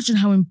 can you imagine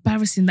how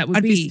embarrassing that would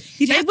I'd be?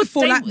 You'd have to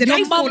fall out. They'd have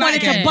to fall out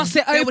wanted to again. bust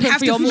it They would open have for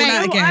to your fall mate.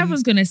 out What I again.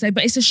 was gonna say,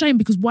 but it's a shame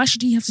because why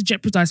should he have to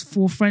jeopardize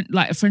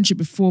a friendship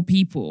with 4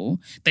 people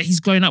that he's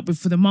grown up with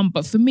for the mum?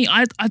 But for me,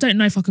 I don't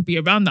know if I could be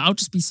around that. I'll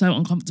just be so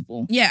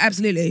uncomfortable. Yeah,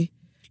 absolutely.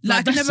 Like,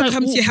 I that's never so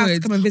come to your house to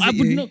awkward. come and visit I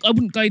you.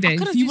 wouldn't go there.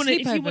 couldn't If you do want to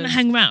sleepovers.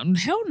 hang around,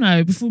 hell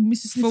no. Before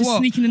Mrs. Smith For is what?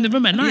 sneaking in the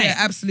room at night. Yeah,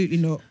 absolutely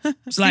not. Like,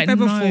 Sleepover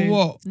no. for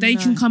what? They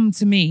can come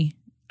to me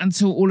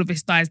until all of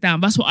this dies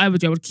down. That's what I would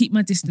do. I would keep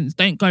my distance.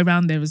 Don't go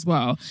around there as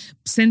well.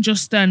 Send your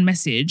stern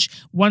message.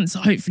 Once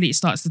hopefully it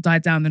starts to die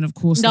down, then of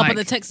course, No, like, but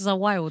the texts are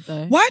wild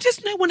though. Why does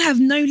no one have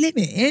no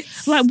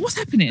limits? like what's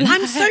happening?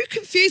 I'm so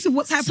confused with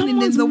what's happening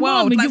Someone's in the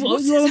world. mum, Like, you're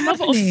what's a mother of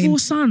happening? 4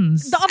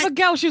 sons. The other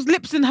girl, she was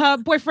lips in her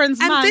boyfriend's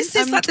And man. this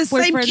is like the same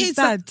boyfriend's kids,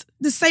 dad. like,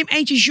 the same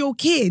age as your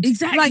kid.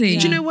 Exactly. Like, do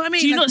you know what I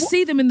mean? Do you Like, not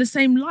see them in the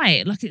same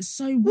light? Like it's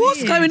so weird.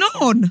 what's going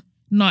on?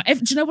 No, do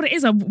you know what it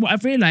is? What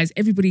I've realised,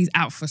 everybody's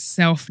out for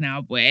self now,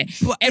 boy.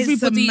 But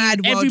it's a mad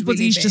world we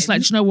Everybody's live just in.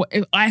 like, do you know what?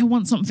 If I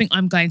want something,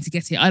 I'm going to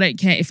get it. I don't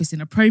care if it's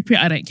inappropriate.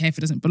 I don't care if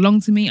it doesn't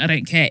belong to me. I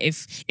don't care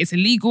if it's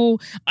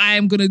illegal. I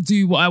am gonna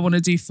do what I want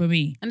to do for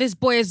me. And this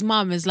boy's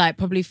mum is like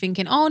probably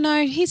thinking, oh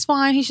no, he's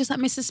fine. He's just at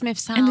Mrs.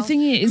 Smith's house. And the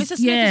thing is, Mrs. Smith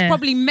yeah. has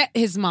probably met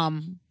his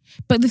mum.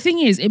 But the thing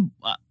is,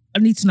 I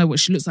need to know what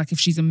she looks like if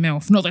she's a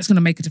MILF. Not that it's going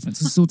to make a difference.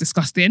 It's all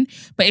disgusting.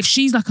 But if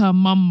she's like a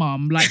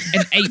mum, like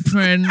an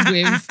apron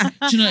with,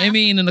 do you know what I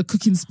mean? And a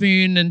cooking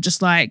spoon and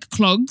just like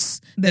clogs,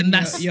 then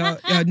that's, you're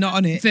not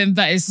on it. then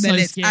that is so Then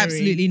it's scary.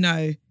 absolutely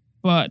no.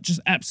 But just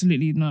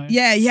absolutely no.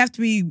 Yeah, you have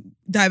to be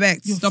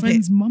direct. Your Stop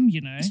friend's it. mum,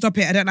 you know. Stop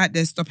it. I don't like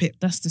this. Stop it.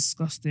 That's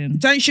disgusting.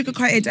 Don't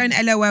sugarcoat it. Don't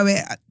LOL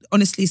it.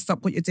 Honestly,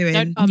 stop what you're doing.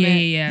 Don't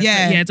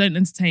Yeah. Don't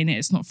entertain it.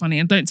 It's not funny,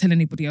 and don't tell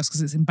anybody else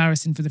because it's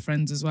embarrassing for the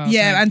friends as well.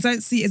 Yeah, So and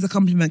don't see it as a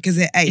compliment because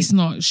it ain't. it's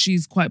not.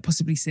 She's quite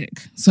possibly sick.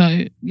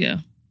 So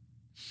yeah,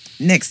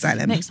 Next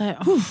dilemma. Next, like,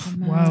 oh,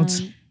 man. wild.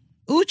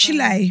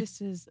 Uchile.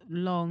 This is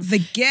long. The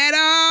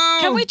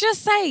ghetto. Can we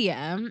just say,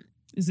 yeah?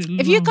 Is it?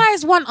 If you long?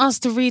 guys want us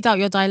to read out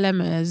your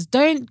dilemmas,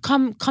 don't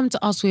come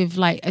to us with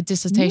like a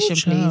dissertation, Ooh,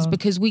 please, child.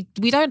 because we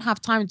don't have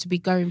time to be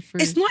going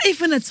through. It's not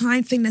even a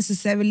time thing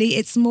necessarily.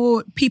 It's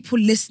more people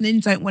listening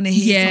don't want to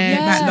hear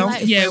something that long.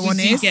 like- if yeah, we're we do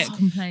honest. get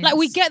complaints. like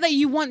we get that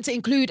you want to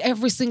include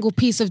every single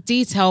piece of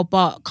detail,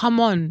 but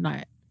come on,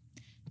 like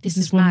this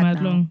is one mad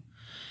mad now. long.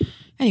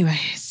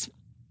 Anyways,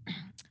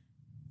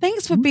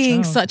 thanks for Ooh,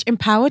 being child. such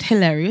empowered,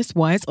 hilarious,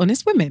 wise,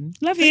 honest women.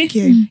 Love Thank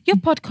you. Your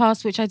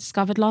podcast, which I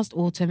discovered last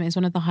autumn, is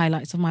one of the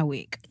highlights of my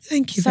week.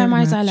 Thank you So very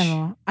my much.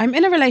 dilemma. I'm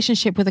in a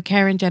relationship with a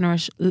caring,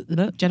 generous,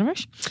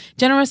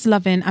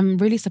 loving, and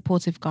really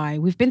supportive guy.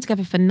 We've been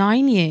together for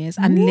 9 years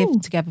and Ooh.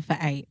 lived together for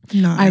 8.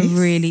 Nice. I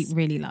really,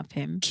 really love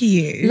him.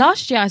 Cute.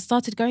 Last year, I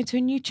started going to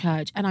a new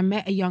church and I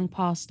met a young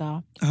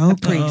pastor. Oh, a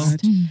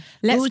priest. God.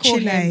 Let's Ooh, call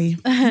Chile.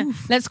 him.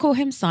 Let's call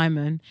him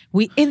Simon.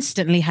 We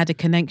instantly had a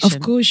connection.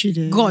 Of course you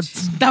did. God,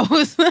 that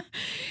was.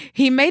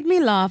 He made me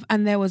laugh,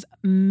 and there was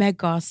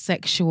mega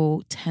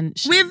sexual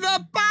tension. With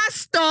a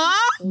pastor?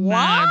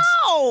 Mad.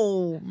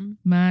 Wow!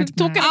 Mad.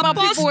 Talking mad. about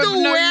people with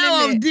no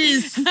well limit. of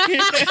this.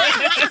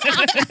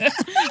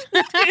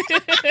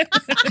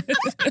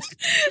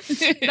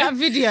 That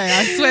video,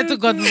 I swear to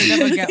God, will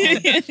never get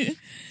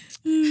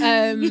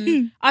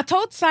on. I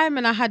told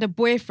Simon I had a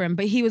boyfriend,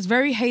 but he was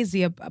very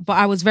hazy. But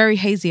I was very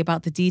hazy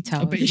about the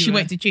details. But She you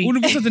went were. to cheat. All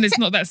of a sudden, it's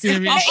not that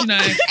serious, you know.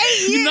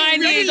 8 years.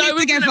 9 years. We I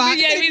was together. gonna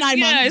be- It's 9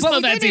 yeah, months. it's But not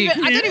we that didn't deep.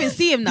 even, I didn't even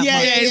see him that much.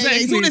 Yeah,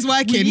 it's always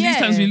working. These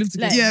times we live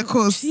together. Yeah, of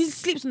course. He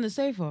sleeps on the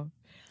sofa.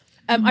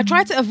 I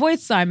tried to avoid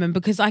Simon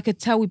because I could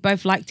tell we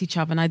both liked each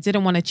other and I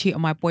didn't want to cheat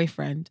on my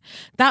boyfriend.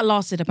 That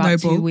lasted about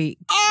Noble. 2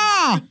 weeks.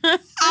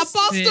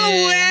 Apostle,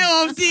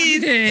 aware of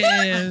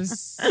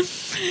this.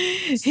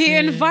 Yes. He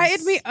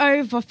invited me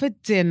over for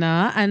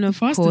dinner and of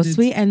pastor course did.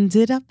 we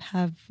ended up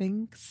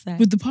having sex.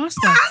 With the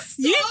pastor.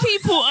 You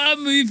people are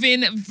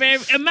moving a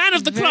man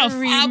of the cloth.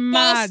 Very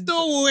mad.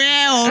 Apostle,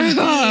 aware of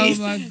Oh this.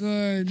 my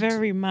God.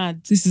 Very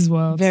mad. This is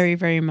wild. Very,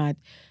 very mad.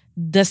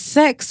 The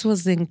sex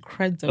was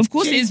incredible. Of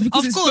course it is,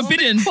 because Of it's course.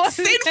 forbidden. Sinful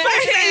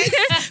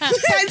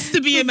tends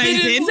to be amazing.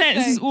 Forbidden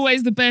sex is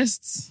always the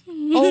best.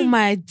 Oh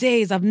my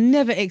days, I've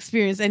never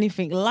experienced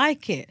anything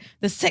like it.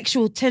 The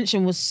sexual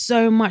tension was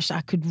so much that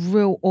I could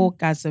real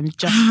orgasm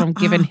just from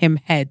giving him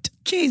head.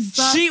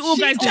 Jesus. She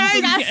organized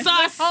it. That's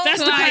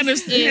the kind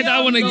of head I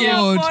want to give.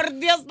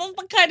 That's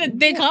the kind of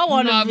dick I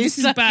want No, this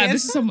is bad.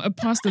 This is a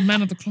pastor,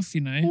 man of the cloth,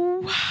 you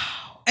know.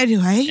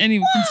 Anyway,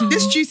 Continue.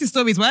 this juicy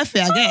story is worth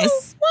it, I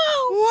guess. Wow.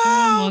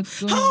 Wow.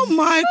 Oh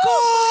my God.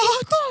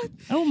 Oh my God.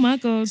 Oh my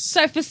God.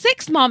 So for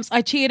 6 months,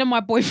 I cheated on my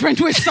boyfriend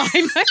with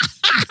Simon.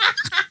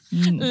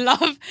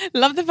 Love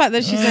the fact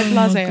that she said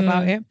my blase God.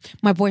 about it.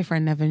 My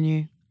boyfriend never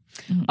knew.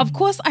 Of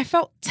course, I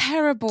felt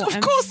terrible. Of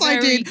and course I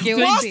very did.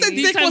 guilty. Whilst the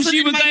These dick times wasn't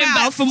you in were my going back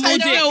mouth, for more I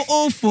dick. felt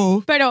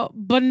awful.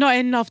 But not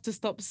enough to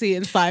stop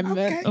seeing Simon.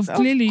 Okay. Of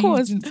clearly, of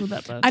course. you didn't feel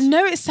that bad. I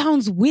know it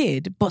sounds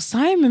weird, but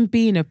Simon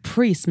being a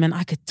priest meant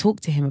I could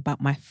talk to him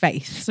about my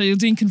faith. So you're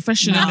doing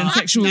confession and then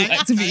sexual No.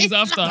 activities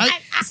after.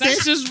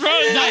 That's just wrong.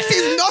 That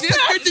is not a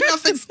good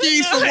enough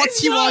excuse for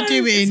what you are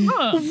doing.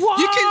 Wow.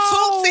 You can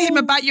talk to him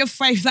about your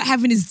faith without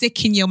having his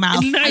dick in your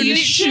mouth. No, I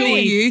assure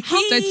literally. you,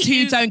 the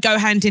two don't go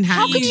hand in hand.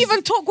 How could you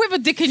even talk with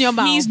a dick in your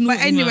mouth? He's But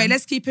naughty, anyway, man.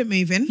 let's keep it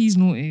moving. He's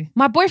naughty.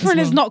 My boyfriend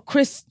As is well.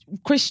 not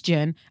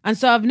Christian, and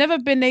so I've never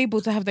been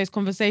able to have those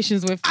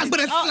conversations with. I'm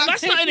gonna slap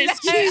That's him. not an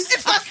excuse.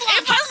 If I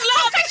slap, How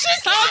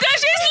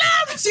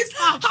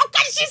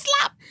can she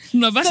slap?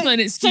 No, that's So- not an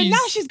So excuse. now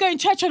she's going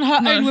church on her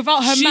own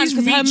without her man she's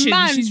because her reaching,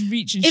 man she's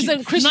reaching.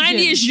 isn't Christian. 9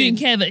 years, she didn't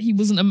care that he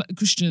wasn't a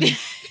Christian.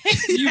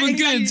 You were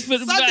good. For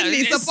Suddenly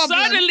it's a problem.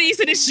 Suddenly it's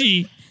an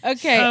issue.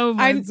 Okay, Oh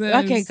my days.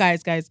 okay,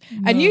 guys.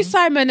 I knew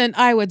Simon and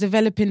I were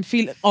developing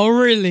feelings. Oh,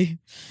 really?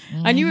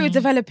 I knew we were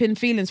developing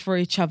feelings for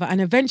each other, and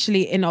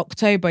eventually in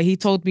October, he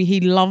told me he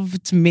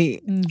loved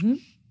me.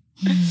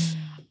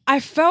 I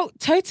felt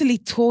totally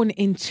torn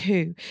in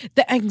two.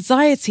 The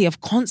anxiety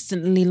of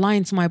constantly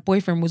lying to my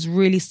boyfriend was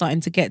really starting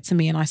to get to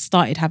me, and I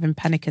started having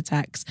panic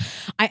attacks.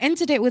 I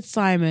ended it with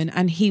Simon,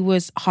 and he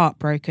was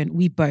heartbroken.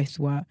 We both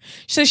were.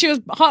 So she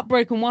was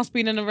heartbroken whilst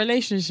being in a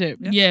relationship.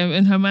 Yeah,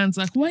 and her man's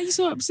like, why are you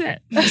so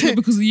upset? It's not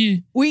because of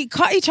you. We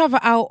cut each other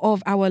out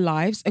of our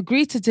lives,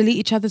 agreed to delete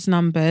each other's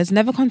numbers,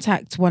 never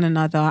contact one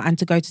another, and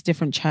to go to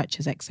different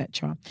churches,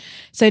 etc.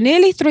 So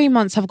nearly 3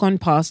 months have gone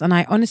past, and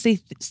I honestly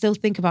still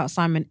think about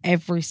Simon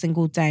every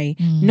single day.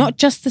 Not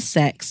just the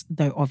sex,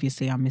 though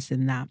obviously I'm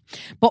missing that,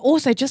 but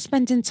also just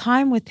spending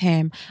time with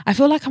him. I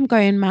feel like I'm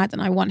going mad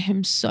and I want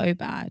him so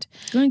bad.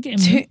 Go and get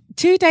him.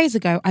 2 days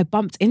ago, I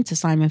bumped into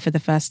Simon for the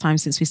first time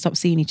since we stopped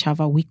seeing each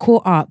other. We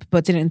caught up,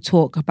 but didn't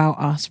talk about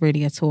us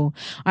really at all.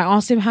 I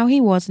asked him how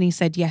he was, and he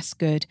said, yes,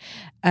 good.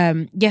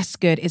 Yes,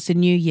 good. It's a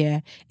new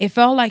year. It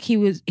felt like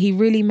he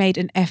really made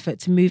an effort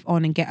to move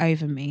on and get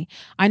over me.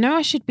 I know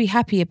I should be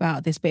happy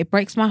about this, but it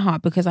breaks my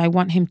heart because I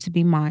want him to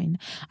be mine.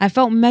 I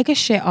felt mega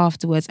shit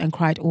afterwards and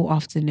cried all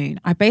afternoon.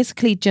 I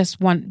basically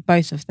just want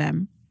both of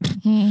them.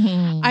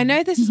 I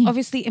know this is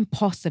obviously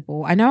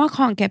impossible. I know I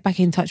can't get back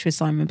in touch with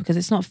Simon because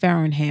it's not fair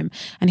on him,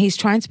 and he's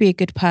trying to be a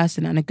good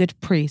person and a good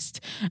priest,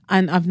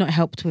 and I've not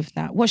helped with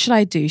that. What should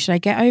I do?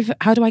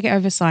 How do I get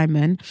over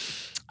Simon?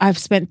 I've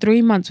spent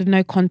 3 months with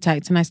no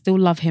contact and I still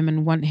love him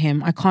and want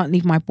him. I can't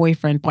leave my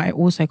boyfriend, but I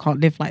also can't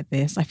live like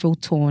this. I feel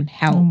torn.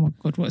 Help. Oh my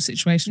God, what a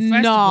situation.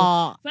 First of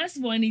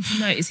all, I need to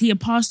know, is he a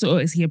pastor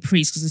or is he a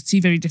priest? Because it's two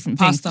very different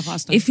things.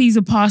 Pastor. If he's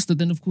a pastor,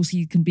 then of course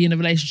he can be in a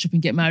relationship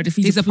and get married. If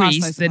he's a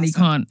priest, then he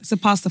can't. It's a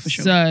pastor for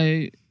sure.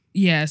 So,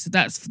 yeah, so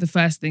that's for the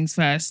first things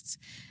first.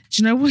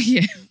 Do you know what?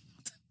 Yeah.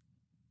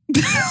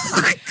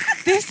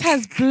 This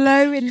has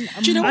blown. Do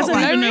you know I what?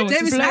 don't even know what There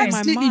to is say.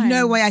 absolutely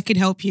no way I could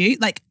help you.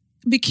 Like,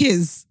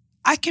 because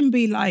I can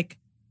be like,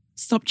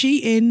 stop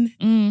cheating,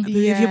 be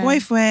with your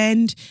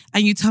boyfriend,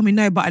 and you tell me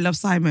no, but I love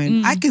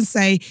Simon. I can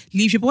say,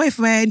 leave your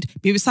boyfriend,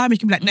 be with Simon. You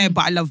can be like, no,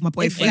 but I love my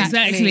boyfriend.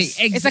 Exactly.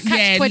 It's a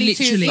catch-22.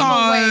 literally.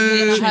 No way you're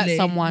gonna hurt Literally.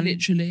 someone.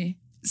 Literally.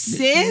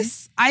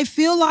 Sis, I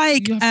feel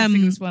like You have to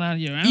figure this one out on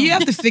your own. you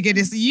have to figure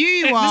this.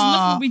 You There's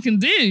are. nothing we can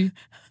do.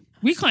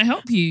 We can't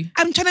help you.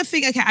 I'm trying to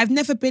think. Okay, I've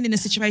never been in a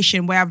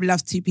situation where I've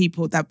loved two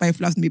people that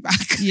both loved me back.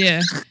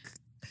 Yeah.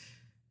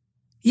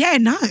 Yeah,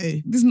 no.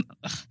 There's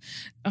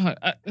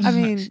I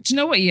mean- do you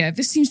know what? Yeah,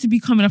 this seems to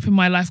be coming up in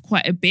my life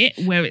quite a bit,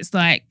 where it's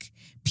like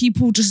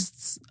people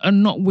just are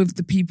not with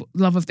the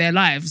love of their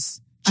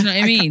lives. Do you know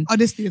what I mean?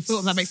 Honestly, the thought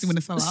of that makes me want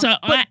to throw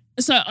up.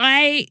 So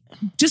I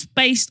just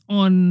based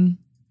on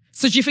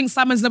So do you think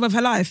Simon's love of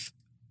her life?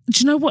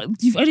 do you know what?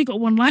 You've only got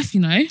one life,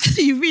 you know?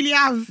 You really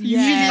have.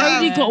 Yeah. You've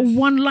only got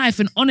one life.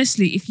 And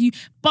honestly,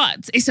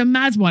 but it's a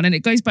mad one. And it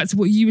goes back to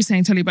what you were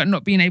saying, Tolly, about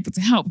not being able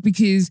to help,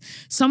 because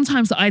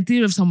sometimes the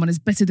idea of someone is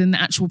better than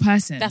the actual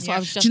person. That's what I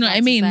was just Do you know what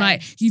I mean?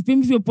 Like, you've been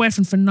with your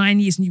boyfriend for 9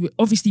 years and you were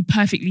obviously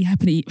perfectly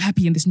happy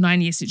in this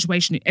 9-year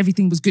situation.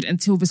 Everything was good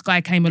until this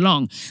guy came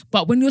along.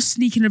 But when you're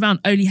sneaking around,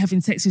 only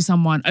having sex with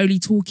someone, only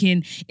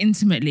talking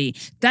intimately,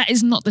 that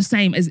is not the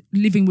same as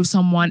living with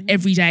someone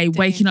every day,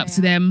 waking up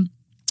to them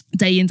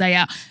day in, day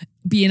out,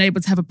 being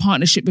able to have a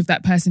partnership with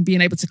that person,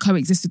 being able to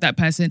coexist with that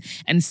person,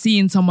 and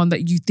seeing someone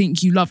that you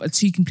think you love are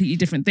two completely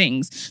different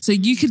things. So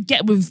you could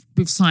get with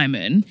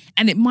Simon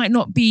and it might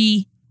not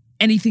be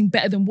anything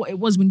better than what it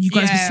was when you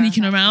guys were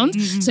sneaking around.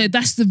 So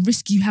that's the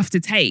risk you have to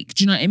take.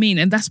 Do you know what I mean?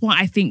 And that's why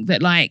I think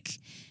that, like,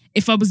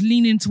 if I was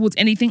leaning towards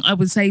anything, I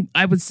would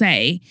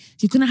say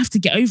you're gonna have to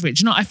get over it.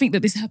 Do you know? I think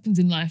that this happens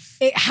in life.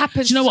 It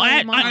happens. Do you know what?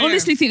 So much. I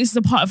honestly think this is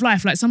a part of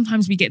life. Like,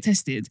 sometimes we get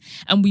tested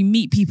and we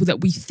meet people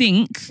that we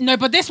think. No,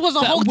 but this was a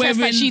whole test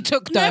that she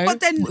took, though. No, but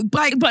then,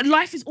 like, But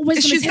life is always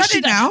going to she's test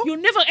done you. it now. You're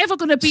never ever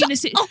going to be in a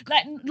situation.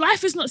 Like,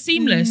 life is not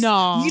seamless.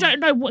 No. You don't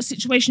know what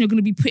situation you're going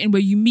to be put in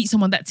where you meet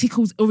someone that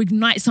tickles or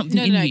ignites something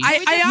in you.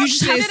 I you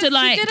just have to,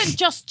 like. She didn't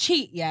just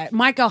cheat yet.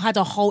 My girl had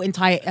a whole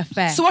entire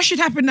affair. So what should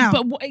happen now?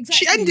 But what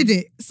exactly? She ended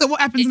it. So what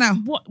happens now?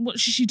 What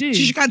should she do?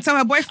 She should go and tell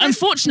her boyfriend.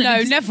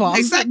 Unfortunately, No, never.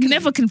 Exactly.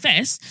 Never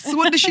confess. So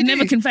what does she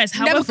never do? confess.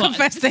 However, Never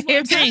confess to this is what I'm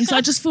him. saying. So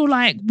I just feel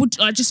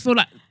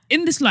like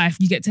in this life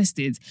you get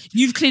tested.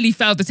 You've clearly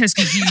failed the test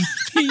because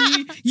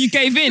you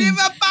gave in. You're a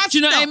bastard. Do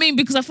you know what I mean?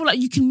 Because I feel like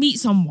you can meet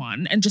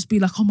someone and just be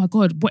like, oh my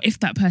God, what if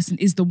that person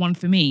is the one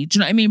for me? Do you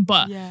know what I mean?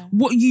 But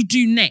what you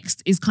do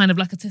next is kind of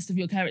like a test of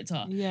your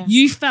character. Yeah.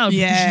 You failed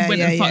because Yeah, you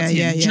went and fucked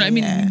him. Do you know what I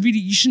mean? yeah.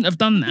 You shouldn't have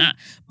done that.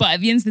 But at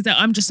the end of the day,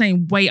 I'm just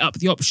saying weigh up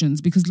the options,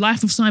 because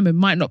life with Simon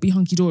might not be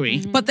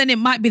hunky-dory. But then it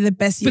might be the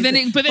best. But then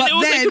it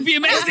also could be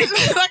amazing.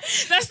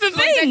 That's the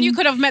thing. Then you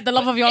could have met the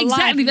love of your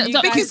Exactly, life.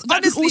 because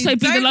that could also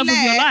be the love of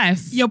your life.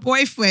 Your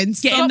boyfriend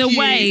Get in the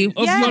way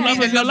of your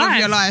love of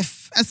your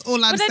life. That's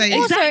all I'm But then saying.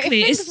 also,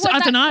 Exactly. if things were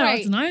that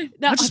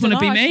great- I just want to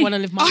be me. I just want to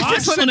live my I life.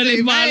 just want to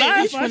live my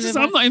life. I'm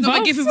not No, involved.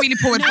 but giving really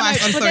poor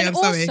advice. I'm But sorry. then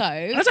I'm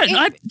sorry. also,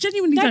 I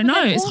genuinely don't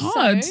know. It's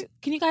hard.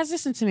 Can you guys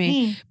listen to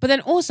me? But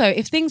then also,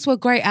 if things were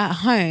great at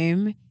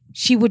home,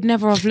 she would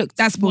never have looked.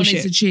 That's Wanting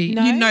bullshit. to cheat.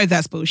 No. You know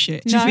that's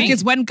bullshit. No.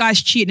 Because when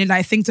guys cheat and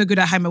like things are good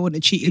at home, I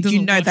wouldn't cheat. You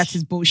doesn't know wash. that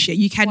is bullshit.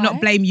 You cannot Why?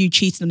 blame you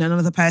cheating on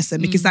another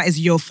person because that is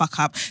your fuck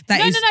up. That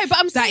No, is no, but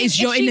I'm that saying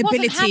is your if she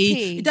wasn't inability.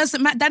 happy. It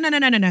doesn't matter.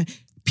 No.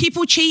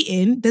 People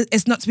cheating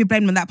is not to be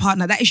blamed on that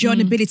partner. That is your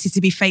inability to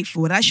be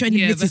faithful. That's your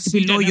inability that's- to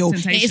be you don't have loyal. It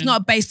is temptation.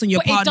 not based on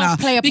your But it partner. does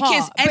play a part.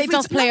 Because But it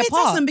does play a part.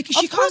 It doesn't, because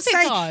Of you can't course it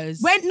say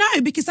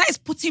does. because that is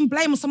putting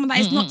blame on someone that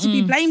is not to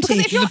be blamed. Because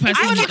if you're- The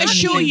person I who's can not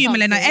assure doing you,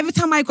 something. Milena, every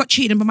time I got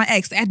cheated on by my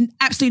ex, it had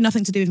absolutely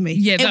nothing to do with me.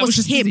 Yeah, that it was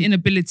just his him.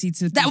 inability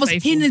to That be was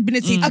faithful. his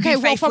inability to Okay, be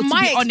well, faithful, from to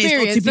my be honest, or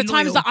experience, to be the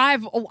times loyal.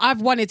 that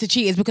I've wanted to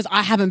cheat is because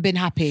I haven't been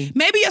happy.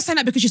 Maybe you're saying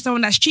that because you're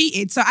someone that's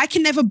cheated. So I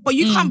can never, but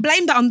you can't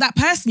blame that on that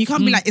person. You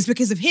can't be like, it's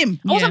because of him.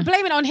 I wasn't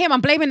blaming it on him. I'm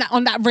blaming that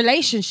on that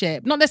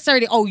relationship, not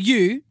necessarily. Oh,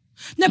 you.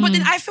 No, but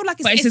then I feel like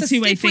But it's it's a a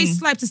two-way slippery thing.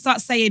 slope to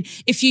start saying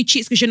if you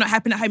cheat because you're not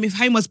happy at home. If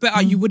home was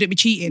better, you wouldn't be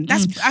cheating. I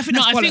think that's I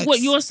think what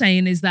bollocks. you're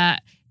saying is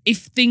that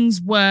if things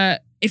were,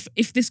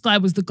 if this guy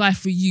was the guy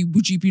for you,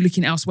 would you be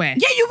looking elsewhere?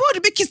 Yeah, you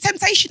would, because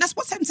temptation, that's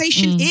what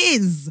temptation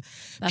is.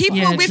 People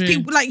yeah, are with true.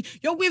 people, like,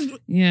 you're with,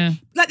 Yeah.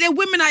 like, there are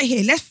women out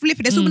here, let's flip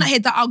it, there's women out here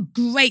that are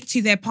great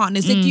to their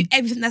partners. They do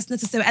everything that's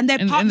necessary, and their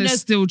And they partners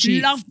still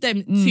cheat. love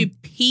them to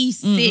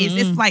pieces.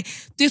 It's like,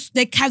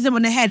 they carry them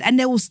on their head, and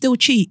they will still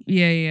cheat.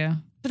 Yeah.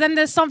 But then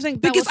there's something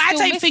that Because was I still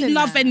don't think missing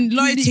love there. and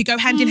loyalty go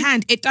hand in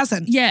hand. It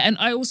doesn't. Yeah, and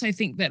I also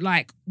think that,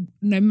 like,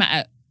 no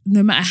matter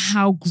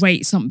how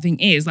great something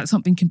is, like,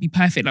 something can be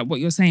perfect, like what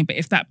you're saying, but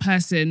if that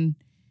person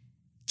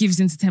gives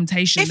into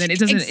temptation, then it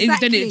doesn't.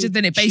 Exactly.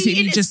 Then it basically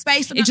Cheating is just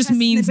based on it that just person's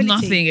means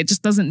ability. nothing. It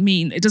just doesn't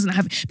mean it doesn't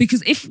have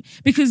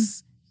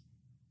because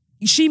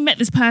she met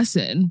this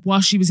person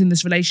while she was in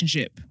this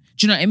relationship.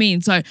 Do you know what I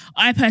mean? So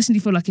I personally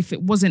feel like if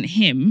it wasn't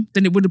him,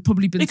 then it would have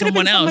probably been It could have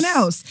someone been else.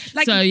 someone else.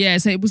 Like, so yeah,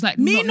 so it was like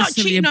me not not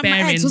necessarily cheating a on my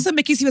bearing. ex wasn't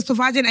because he was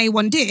providing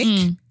A1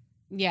 dick.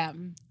 Yeah.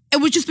 It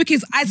was just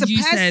because as a You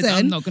person, said,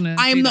 I'm not gonna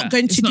I am do not that.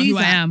 going It's to not do who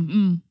that. I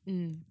am.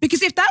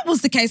 Because if that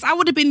was the case, I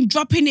would have been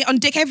dropping it on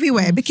dick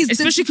everywhere. Because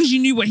Especially because you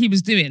knew what he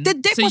was doing. the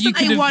dick So you wasn't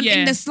could have- A1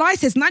 in the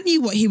slightest, and I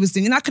knew what he was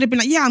doing. And I could have been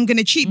like, yeah, I'm going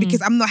to cheat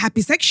because I'm not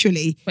happy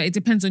sexually. But it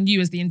depends on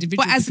you as the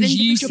individual. But as an because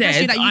you individual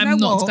person, said, like, you I'm know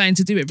not what? going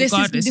to do it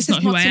regardless. This it's is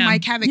not who not I to am. my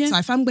character.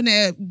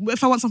 Yeah.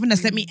 If I want something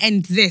else, let me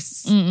end this.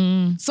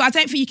 So I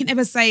don't think you can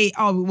ever say,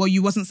 oh, well,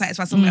 you wasn't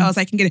satisfied somewhere else,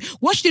 I can get it.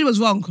 What she did was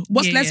wrong.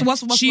 What's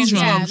She's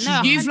wrong? wrong. is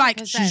Yeah, no, You've like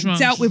 100%. She's wrong.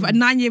 dealt with a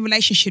 9-year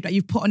relationship that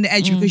you've put on the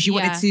edge because you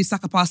wanted to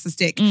suck a pastor's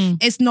dick.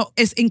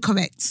 It's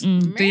incorrect.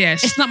 Yeah,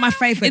 It's not my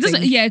favourite It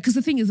doesn't. thing. Yeah, because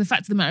the thing is, the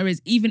fact of the matter is,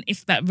 even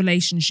if that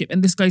relationship,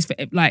 and this goes for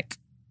like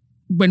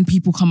when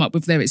people come up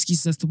with their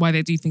excuses as to why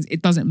they do things,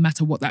 it doesn't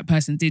matter what that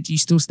person did. You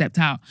still stepped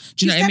out.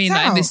 Do you know what I mean?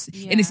 Like,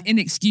 and it's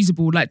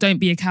inexcusable. Like, don't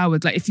be a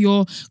coward. Like, if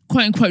you're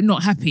quote unquote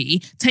not happy,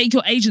 take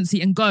your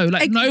agency and go.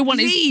 Like, no one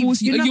is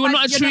forcing you. You're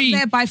not a tree. You're not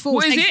there by force.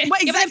 What is it?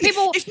 What exactly?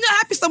 If you're not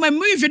happy somewhere,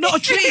 move. You're not a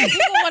tree. People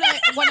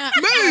want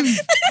to move.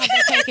 Have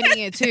their cake and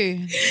eat it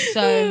too.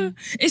 So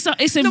it's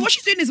a no, what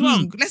she's doing is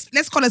wrong.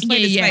 Let's call it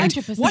spade a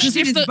spade. What she's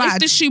doing is bad. If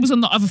the shoe was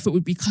on the other foot,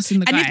 would be cussing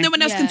the guy. And if no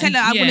one else can tell her,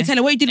 I want to tell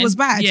her what you did was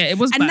bad. Yeah, it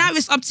was bad. And now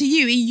it's up to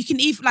you. You can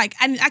even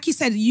and like you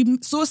said, you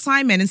saw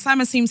Simon and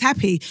Simon seems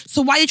happy.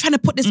 So why are you trying to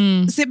put this?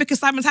 Is it because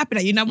Simon's happy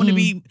that you now want to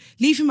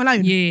leave him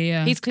alone?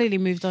 Yeah. He's clearly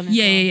moved on.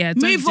 Yeah.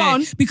 Move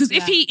on. Because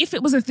if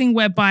it was a thing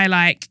whereby,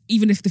 like,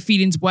 even if the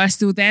feelings were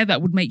still there,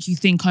 that would make you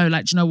think, oh,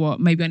 like, do you know what?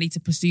 Maybe I need to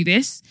pursue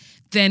this.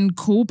 Then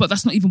cool, but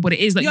that's not even what it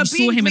is. Like, you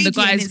saw him and the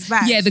guys.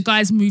 The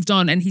guys moved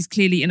on, and he's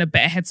clearly in a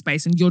better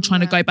headspace, and you're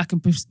trying to go back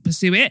and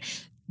pursue it.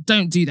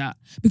 Don't do that.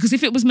 Because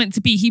if it was meant to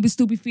be, he would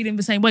still be feeling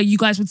the same way. You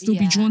guys would still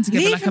be drawn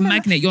together like a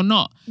magnet. You're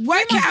not.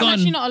 It's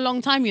actually not a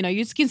long time, you know.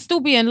 You can still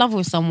be in love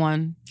with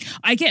someone.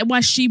 I get why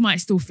she might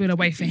still feel a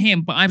way for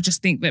him, but I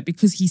just think that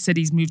because he said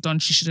he's moved on,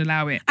 she should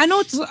allow it. And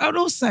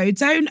also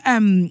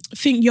don't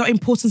think your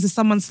importance in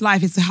someone's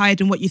life is higher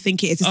than what you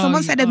think it is. If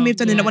someone said they've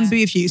moved on and they want to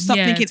be with you, stop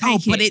thinking,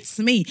 but it's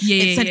me.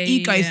 It's an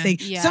ego thing.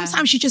 Yeah.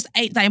 Sometimes you just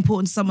ain't that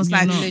important to someone's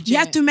life. You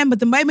have to remember,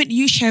 the moment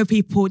you share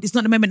people, it's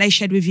not the moment they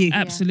shared with you.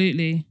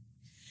 Absolutely.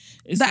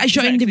 That is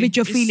your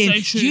individual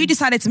feeling. So you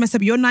decided to mess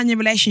up your 9-year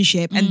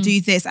relationship and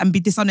do this and be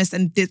dishonest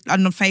and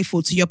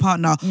unfaithful to your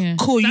partner. Yeah.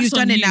 Cool, you've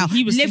done it now.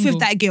 Live single. with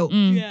that guilt.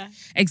 Yeah.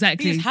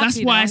 Exactly.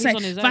 That's why I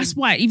say, that's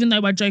why, even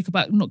though I joke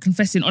about not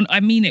confessing,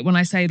 I mean it when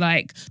I say,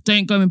 like,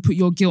 don't go and put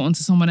your guilt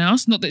onto someone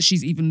else. Not that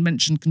she's even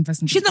mentioned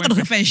confessing. She's not going to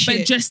confess shit.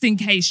 But just in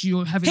case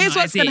you're having Here's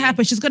what's going to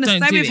happen. She's going to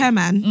stay with her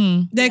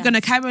man. They're going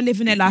to carry on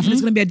living their life and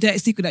it's going to be a dirty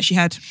secret that she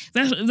had.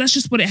 That's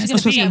just what it has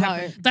to be.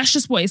 That's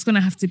just what it's going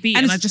to have to be.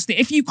 And I just think,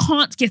 if you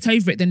can't get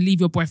over it, then leave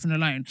your boyfriend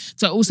alone.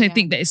 So I also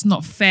think that it's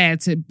not fair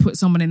to put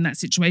someone in that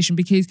situation,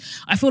 because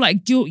I feel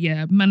like guilt,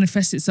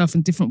 manifests itself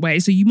in different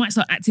ways. So you might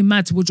start acting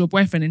mad towards your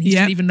boyfriend and he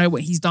doesn't even know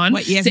what he's done. So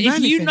if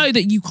you know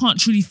that you can't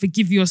truly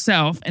forgive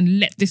yourself and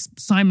let this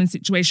Simon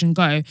situation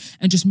go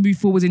and just move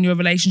forward in your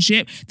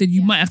relationship, then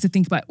you might have to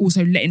think about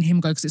also letting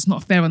him go, because it's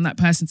not fair on that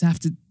person to have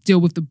to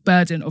deal with the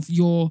burden of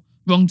your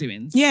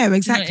wrongdoings. Yeah,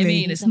 exactly.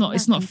 You know what I mean?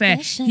 It's not fair.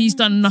 He's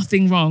done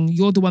nothing wrong.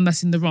 You're the one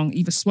that's in the wrong.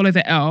 Either swallow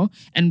the L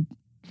and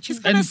she's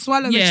gonna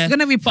swallow it. She's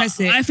gonna repress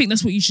it. I think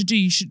that's what you should do.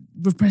 You should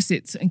repress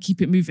it and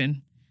keep it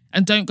moving.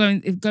 And don't go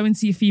and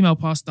see a female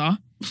pastor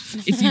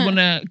if you want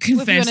to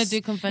confess. If you want to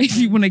do confession. If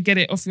you want to get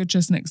it off your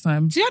chest next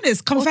time. To be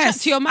honest,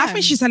 confess to your man. I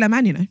think she's tell her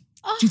man, you know. Do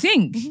you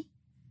think?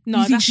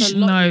 No, that's a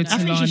lot. No, I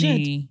think she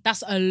should.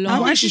 That's a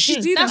lot. Why should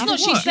she do that? That's not.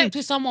 She slept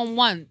with someone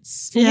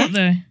once. For what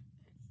though?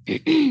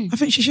 I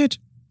think she should.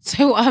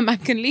 So I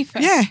can leave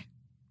her. Yeah.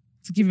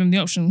 To give him the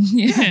option.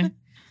 Yeah.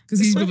 Because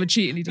he's with a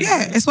cheat and he doesn't.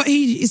 Yeah,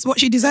 it's what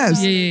she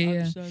deserves.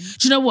 Yeah. Do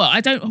you know what? I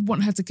don't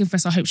want her to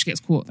confess. I hope she gets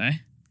caught though.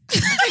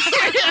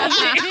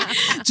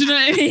 Do you know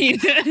what I mean?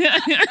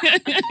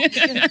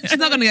 She's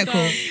not gonna get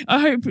caught. I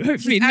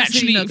hopefully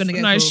naturally not gonna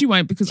get no, caught. she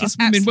won't, because us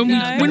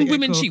women, when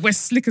women cheat, we're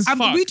slick as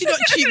fuck. We do not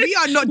cheat. We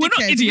are not we're dickheads.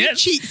 not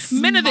idiots. We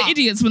cheat Men are the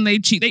idiots when they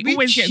cheat. They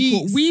always get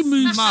caught. We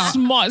move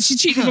smart. She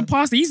cheated with a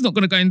pastor. He's not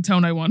gonna go and tell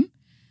no one.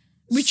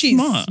 We cheat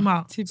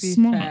smart. To be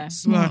fair.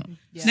 Smart.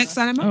 Yeah. Next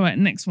time. All right,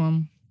 next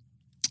one.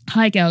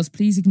 Hi girls,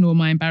 please ignore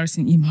my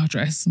embarrassing email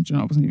address. Do you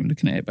know, I wasn't even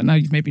looking at it, but now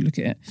you've made me look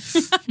at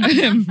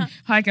it.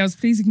 Hi girls,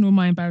 please ignore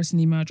my embarrassing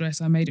email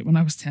address. I made it when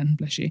I was 10,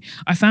 bless you.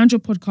 I found your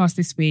podcast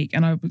this week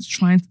and I was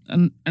trying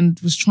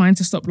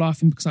to stop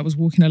laughing because I was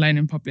walking alone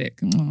in public.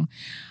 Aww.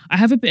 I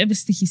have a bit of a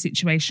sticky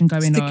situation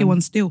going on. Sticky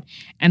one still.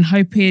 And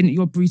hoping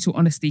your brutal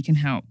honesty can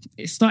help.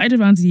 It started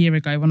around a year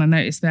ago when I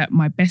noticed that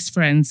my best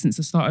friend since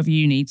the start of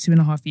uni,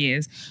 2.5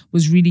 years,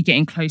 was really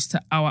getting close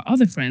to our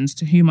other friends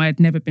to whom I had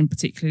never been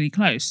particularly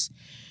close.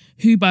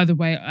 Who, by the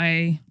way,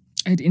 I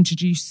had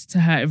introduced to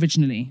her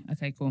originally.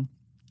 Okay, cool.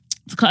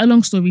 To cut a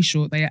long story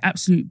short, they are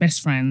absolute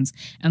best friends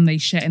and they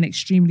share an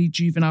extremely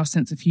juvenile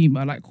sense of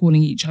humour, like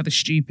calling each other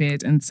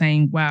stupid and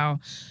saying, wow,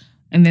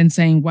 and then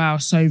saying, wow,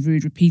 so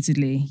rude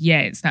repeatedly.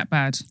 Yeah, it's that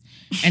bad.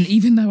 And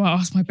even though I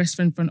asked my best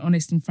friend for an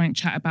honest and frank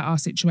chat about our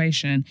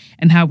situation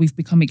and how we've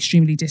become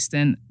extremely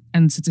distant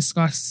and to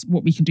discuss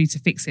what we can do to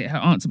fix it, her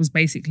answer was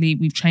basically,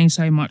 we've changed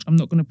so much, I'm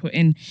not going to put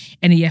in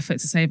any effort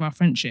to save our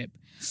friendship.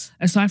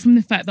 Aside from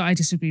the fact that I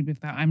disagree with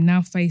that, I'm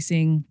now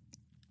facing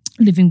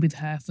living with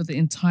her for the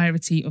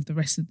entirety of the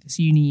rest of this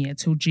uni year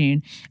till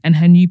June, and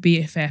her new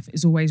BFF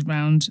is always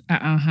round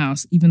at our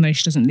house, even though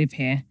she doesn't live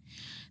here.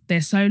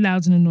 They're so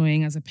loud and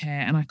annoying as a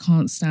pair, and I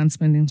can't stand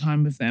spending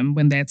time with them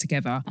when they're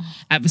together.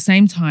 At the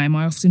same time,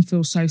 I often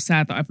feel so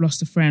sad that I've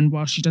lost a friend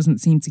while she doesn't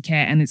seem to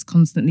care, and it's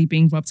constantly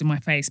being rubbed in my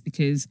face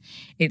because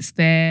it's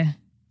there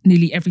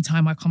nearly every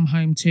time I come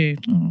home too.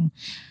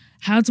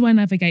 How do I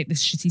navigate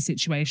this shitty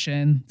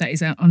situation that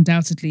is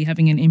undoubtedly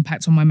having an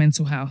impact on my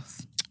mental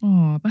health?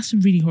 Oh, that's a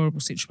really horrible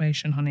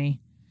situation,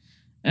 honey.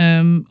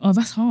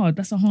 That's hard.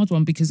 That's a hard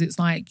one because it's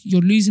like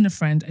you're losing a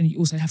friend and you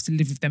also have to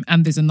live with them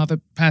and there's another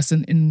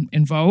person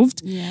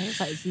involved. Yeah, it's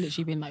like it's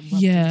literally been like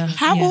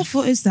How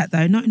awful is that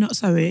though? Not not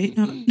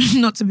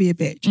to be a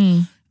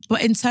bitch,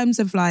 but in terms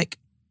of like,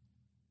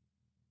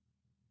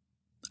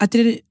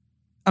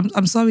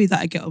 I'm sorry that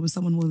I get on with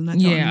someone more than I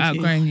get on with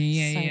you. Outgrowing you.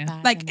 Yeah.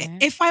 Bad, Like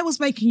if I was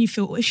making you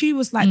feel, if she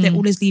was like they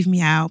always leave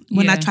me out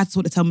when I tried to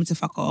sort of tell them to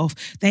fuck off,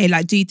 they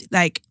like do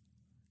like.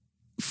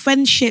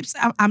 Friendships,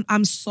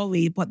 I'm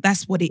sorry, but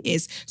that's what it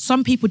is.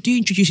 Some people do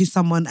introduce you to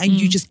someone and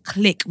you just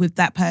click with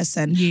that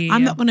person.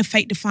 I'm not going to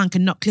fake the funk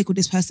and not click with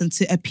this person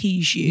to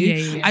appease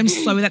you. I'm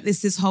sorry that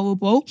this is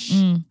horrible.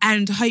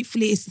 And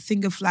hopefully it's the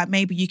thing of like,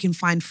 maybe you can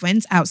find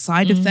friends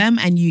outside of them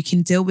and you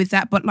can deal with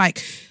that. But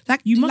like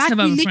you must have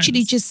we other literally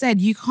friends. just said,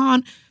 you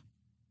can't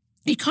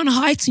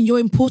heighten your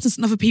importance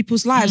in other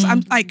people's lives.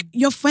 I'm like,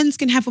 your friends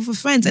can have other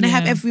friends and they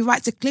have every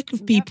right to click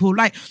with people.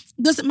 Like,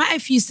 doesn't matter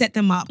if you set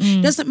them up.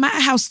 Doesn't matter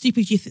how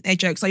stupid you think their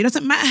jokes are. It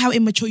doesn't matter how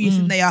immature you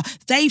think they are.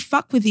 They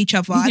fuck with each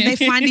other and they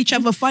find each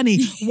other funny.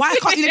 Why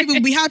can't you let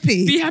them be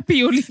happy? Be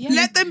happy or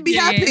Let them be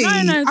happy. No,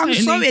 I'm totally.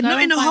 sorry,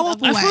 not in a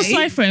horrible way. I feel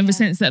sorry for her in the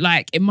sense that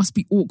like it must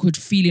be awkward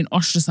feeling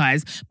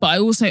ostracized, but I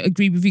also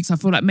agree with you because I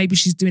feel like maybe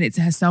she's doing it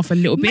to herself a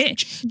little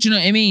bit. Do you know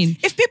what I mean?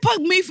 If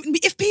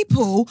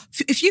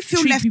you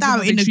feel Treat left people how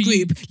out they in a treat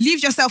you. group,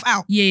 leave yourself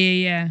out.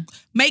 Yeah.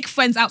 Make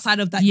friends outside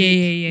of that.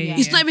 Yeah.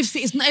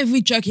 It's not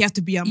every joke you have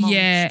to be among.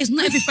 Yeah. It's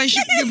not every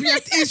friendship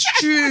it's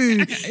true.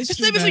 It's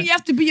true not everything though. you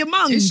have to be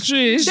among. It's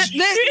true.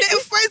 They're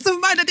friends of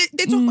mine.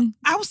 They talk.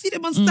 I'll see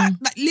them on Stack.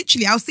 Like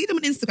literally, I'll see them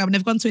on Instagram and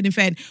they've gone to an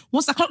event.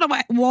 Once I clocked out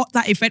what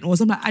that event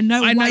was, I'm like, I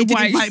know why you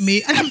didn't invite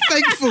me, and I'm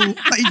thankful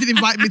that you didn't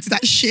invite me to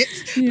that shit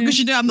because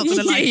you know I'm not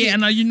gonna like it. Yeah,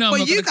 no, you know I'm but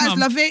not you gonna guys come.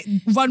 love it.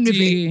 Run with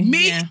it.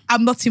 Me,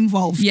 I'm not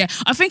involved. Yeah,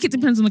 I think it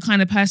depends on the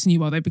kind of person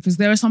you are though, because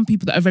there are some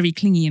people that are very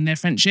clingy in their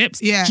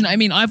friendships. Yeah. Do you know what I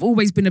mean? I've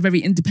always been a very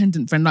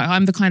independent friend. Like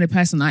I'm the kind of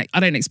person like I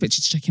don't expect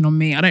you to check in on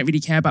me. I don't really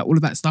care about all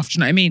of that stuff. Do you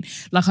know what I mean?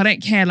 Like I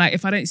don't care. Like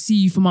if I don't see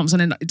you for months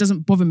on end, it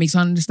doesn't bother me. So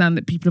I understand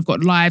that people have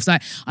got lives.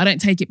 Like I don't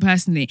take it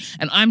personally.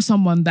 And I'm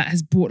someone that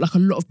has brought like a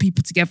lot of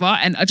people together.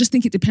 And I just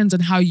think it depends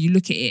on how you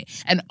look at it.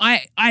 And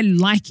I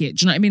like it.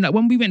 Do you know what I mean? Like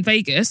when we went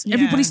Vegas,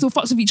 everybody still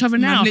fucks with each other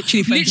now. I'm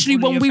literally friends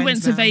with all when of we your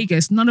went friends to now.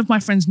 Vegas, none of my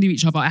friends knew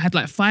each other. I had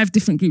like 5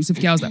 different groups of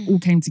girls that all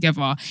came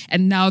together.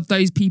 And now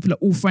those people are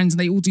all friends and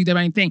they all do their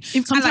own thing.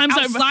 Sometimes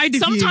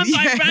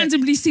I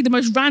randomly see the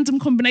most random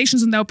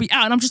combinations and they'll be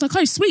out and I'm just like,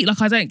 oh sweet,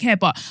 like I don't care,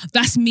 but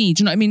that's me.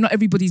 Do you know what I mean? Not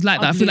everybody's like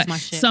that. I feel like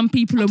some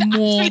people are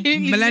more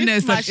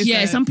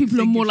some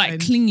people are more like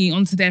clingy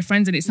onto their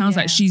friends and it sounds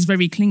like she's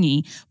very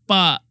clingy.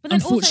 But then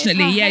also it's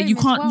unfortunately, her home you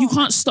as can't well. you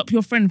can't stop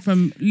your friend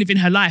from living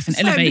her life and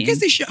elevating.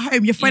 Because it's your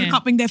home, your friend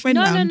can't bring their friend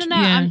round. No.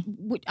 Yeah.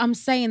 I'm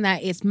saying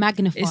that it's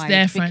magnified. It's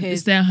their friend, because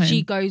it's their home.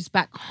 she goes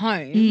back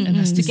home and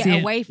has to to see get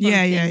it. away from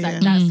Yeah, things. yeah,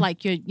 Like, yeah. that's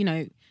like your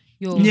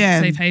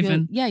safe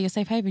haven. your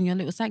safe haven, your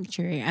little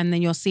sanctuary, and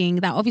then you're seeing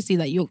that obviously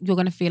that you're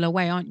gonna feel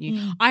away, aren't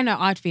you? I know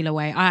I'd feel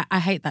away. I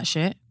hate that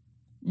shit.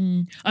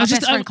 My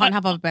best friend can't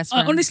have other best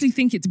friends. I honestly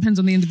think it depends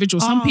on the individual.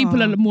 Some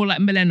people are more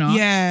like Milena.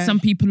 Yeah. Some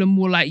people are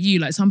more like you.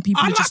 Like some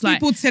people I are like just like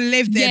people to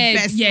live their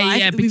best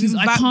life because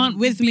I can't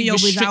with be me or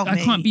without me. I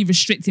can't be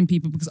restricting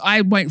people because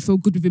I won't feel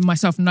good within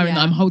myself knowing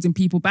that I'm holding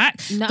people back.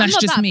 No, That's I'm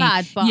not just that me.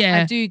 bad, but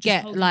I do just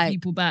get holding like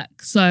people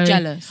back. So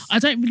jealous. I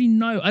don't really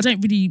know. I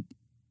don't really.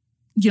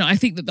 I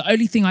think that the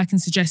only thing I can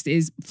suggest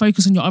is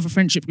focus on your other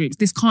friendship groups.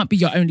 This can't be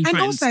your only And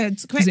friends.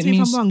 also, correct me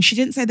if I'm wrong, she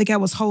didn't say the girl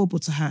was horrible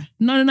to her.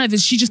 No.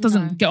 She just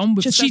doesn't get on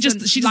with. Just She doesn't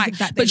just like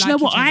that they But you know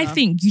like what? each I other.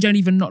 think you don't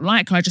even not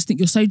like her. I just think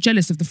you're so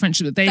jealous of the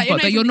friendship that they've That you're got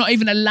not that you're even- not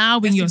even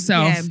allowing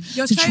yourself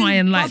You're to so try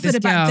and like this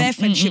bothered girl. about their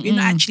friendship. You're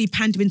not actually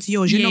pandering to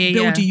yours. You're not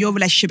building your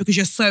relationship because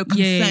you're so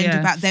concerned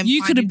about them.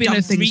 You could have been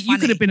a things you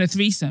could have been a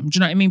threesome. Do you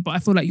know what I mean? But I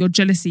feel like your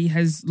jealousy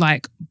has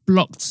like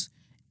blocked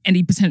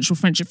any potential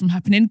friendship from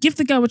happening. Give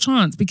the girl a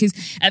chance because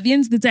at the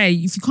end of the day,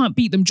 if you can't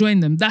beat them,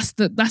 join them. That's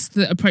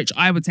the approach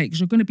I would take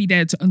because you're going to be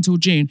there until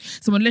June.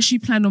 So unless you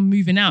plan on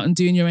moving out and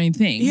doing your own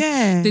thing,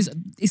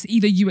 it's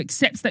either you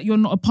accept that you're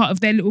not a part of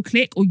their little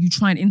clique or you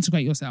try and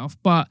integrate yourself.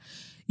 But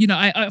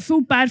I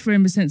feel bad for her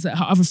in the sense that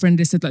her other friend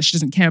has said that she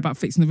doesn't care about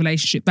fixing the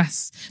relationship.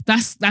 That's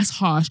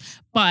harsh.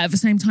 But at the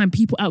same time,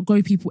 people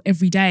outgrow people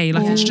every day.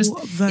 Like it's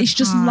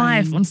just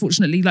life,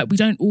 unfortunately. Like we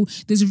don't all.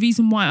 There's a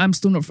reason why I'm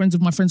still not friends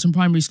with my friends from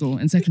primary school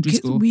and secondary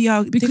school.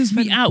 Because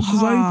we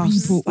outgrow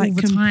people all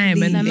the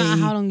time, and no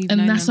matter how long you've known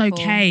and that's them for.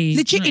 okay.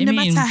 Legit, no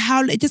matter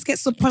how it just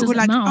gets to the point where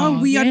doesn't like, matter.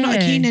 we are not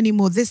Yeah. keen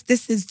anymore. This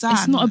is done.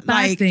 It's not a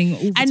bad thing all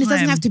the and it doesn't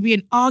time. have to be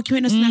an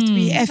argument. It doesn't have to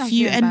be doesn't F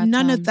you, have to be a and bad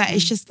none of time. that.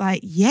 It's just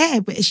like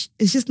but it's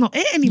just not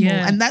it anymore.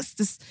 Yeah. And that's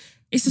just.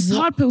 It's a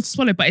hard pill to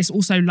swallow, but it's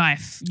also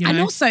life. And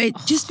also,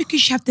 just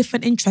because you have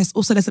different interests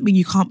also doesn't mean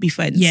you can't be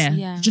friends.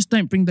 Yeah. Just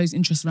don't bring those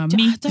interests around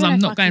me because I'm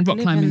not going rock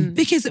climbing.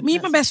 Because me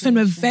and my best friend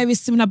were very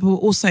similar, but we're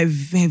also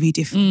very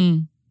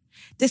different.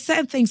 There's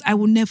certain things I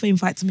will never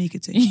invite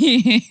Tamika to.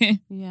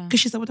 Yeah. Because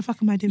she's like, what the fuck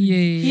am I doing?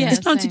 Yeah,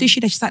 It's not to do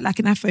shit that she's like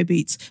an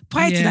Afrobeat.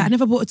 Prior to that, I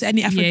never brought her to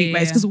any Afrobeat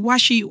raves because why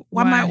is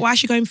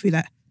she going through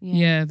that?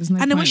 Yeah, there's no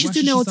And then when point. she's Why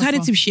doing should the she suffer?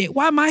 alternative shit,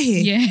 why am I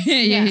here?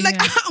 Yeah.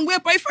 Like, we're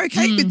both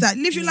okay with that.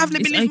 Live your life,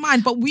 let me live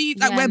mine. But we're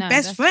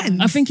best friends.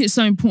 I think it's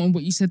so important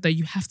what you said though.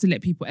 You have to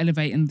let people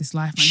elevate in this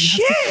life, man.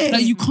 You have to,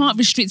 like, you can't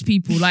restrict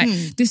people. Like,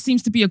 this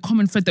seems to be a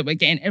common thread that we're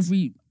getting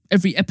every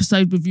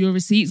episode with your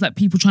receipts, like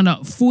people trying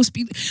to force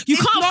people. You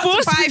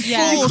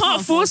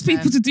can't force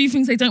people to do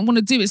things they don't want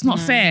to do. It's not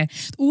fair.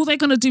 All they're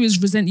gonna do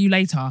is resent you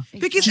later.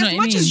 Because as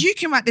much as you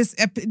can write this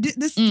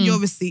your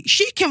receipt,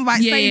 she can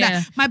write saying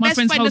that my best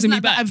friend doesn't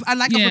like that I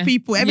like other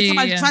people. Every time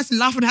I try to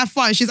laugh and have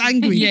fun, she's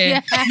angry.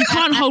 You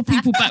can't hold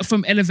people back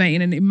from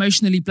elevating and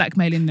emotionally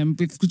blackmailing them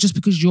just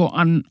because you're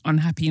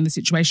unhappy in the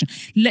situation.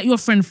 Let your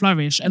friend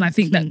flourish, and I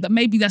think that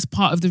maybe that's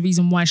part of the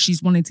reason why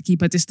she's wanting to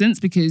keep her distance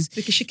because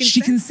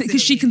she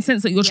can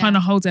sense that you're trying to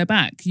hold her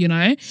back, you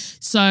know?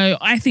 So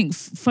I think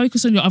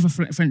focus on your other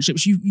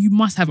friendships. You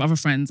must have other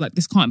friends. Like,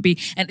 this can't be.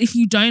 And if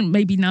you don't,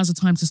 maybe now's the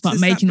time to start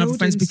making other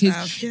friends because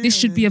this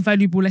should be a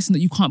valuable lesson that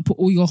you can't put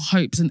all your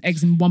hopes and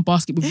eggs in one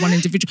basket with one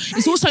individual.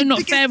 It's also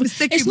not fair.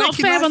 It's not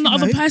fair on the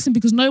other person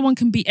because no one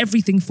can be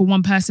everything for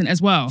one person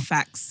as well.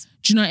 Facts.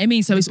 Do you know what I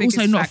mean? So it's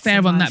also not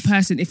fair on that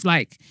person if,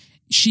 like,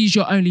 she's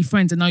your only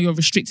friend and now you're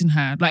restricting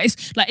her. Like,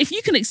 it's like, if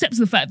you can accept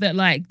the fact that,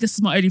 like, this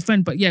is my only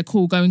friend, but yeah,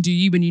 cool, go and do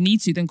you when you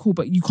need to, then cool,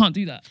 but you can't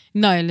do that.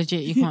 No,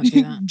 legit, you can't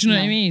do that. Do you know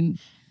what I mean?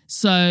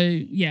 So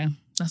yeah,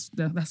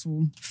 that's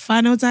all.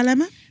 Final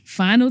dilemma.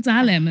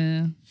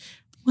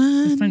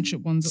 The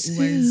friendship ones are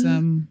always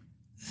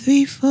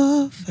 3,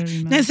 4, 5.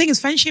 very No, the thing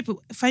is,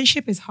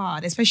 friendship is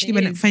hard, especially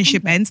when a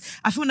friendship ends.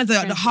 I feel one of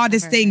the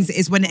hardest things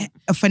is when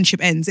a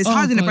friendship ends. It's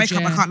harder than a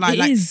breakup, I can't lie.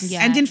 Like,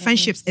 ending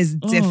friendships is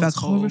difficult. It's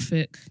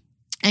horrific.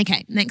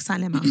 Okay, next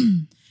dilemma.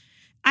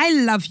 I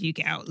love you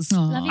girls.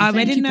 Love you, I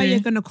already thank know you, you're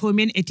boo. going to call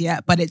me an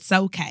idiot, but it's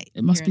okay.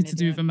 It must be to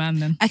do with a man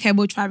then. Okay,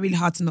 we'll try really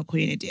hard to not call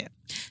you an idiot.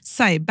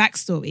 So,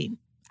 backstory.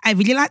 I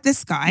really liked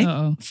this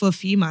guy for a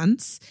few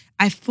months.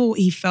 I thought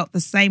he felt the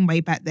same way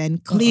back then.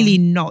 Clearly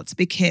not,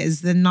 because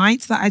the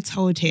night that I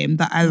told him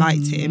that I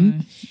liked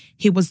him,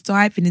 he was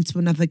diving into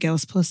another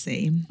girl's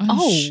pussy.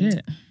 Oh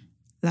shit.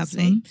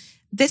 Lovely.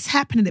 This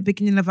happened at the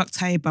beginning of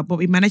October, but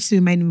we managed to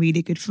remain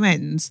really good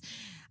friends.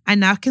 I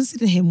now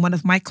consider him one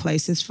of my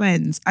closest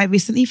friends. I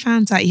recently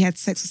found out he had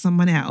sex with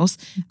someone else,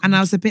 and I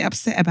was a bit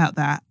upset about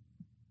that.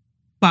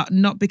 But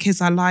not because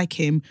I like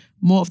him,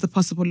 more of the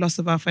possible loss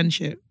of our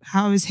friendship.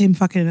 How is him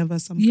fucking another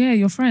someone? Yeah,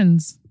 you're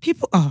friends.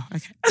 People,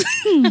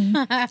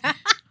 okay.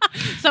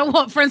 So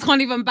what, friends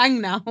can't even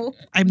bang now?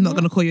 I'm not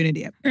going to call you an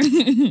idiot.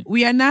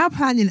 We are now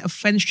planning a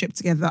friends trip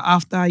together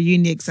after our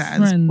uni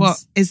exams. Friends. Well,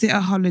 is it a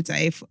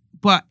holiday?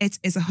 But it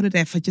is a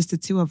holiday for just the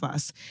two of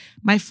us.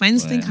 My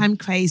friends think I'm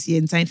crazy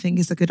and don't think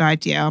it's a good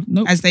idea,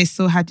 as they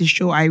saw how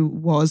distraught I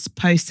was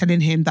post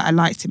telling him that I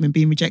liked him and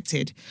being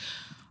rejected.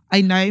 I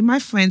know my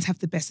friends have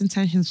the best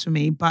intentions for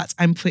me, but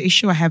I'm pretty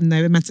sure I have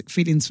no romantic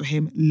feelings for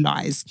him.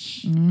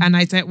 Lies. And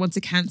I don't want to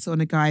cancel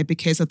on a guy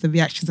because of the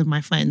reactions of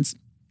my friends.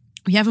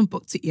 We haven't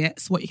booked it yet,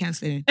 so what are you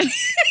cancelling?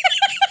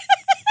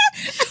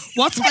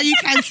 What are you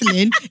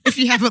cancelling if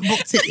you haven't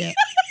booked it yet?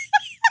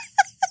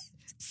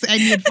 So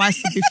any advice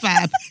would be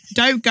fab.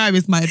 Don't go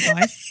is my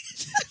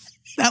advice.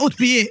 That would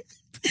be it.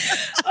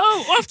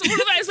 Oh, after all of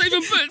that, it's not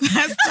even booked.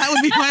 That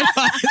would be my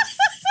advice.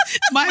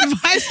 My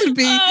advice would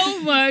be,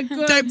 oh my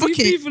God, don't book it.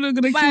 People are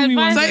going to kill me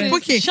one Don't day.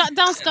 book it. Shut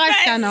down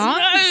Skyscanner.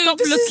 Stop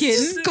looking.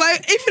 There's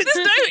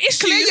no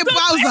issue. Clear your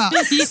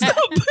browser. Stop.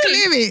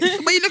 Clear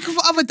it. When you're looking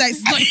for other dates,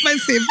 it's not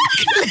expensive.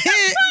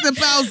 Clear the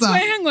browser.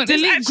 Wait, hang on.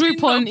 Delete It's actually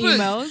Groupon not booked.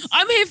 emails.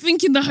 I'm here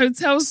thinking the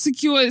hotel's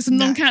secure. It's a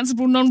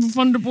non-cancelable,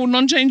 non-refundable,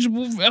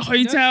 non-changeable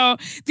hotel.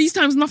 These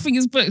times nothing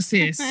is booked,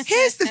 sis.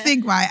 Here's the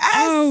thing, right?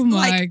 As Oh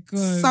my like God.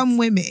 some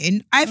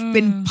women, I've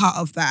been part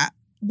of that.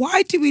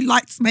 Why do we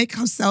like to make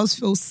ourselves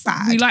feel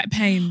sad? We like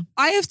pain.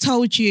 I have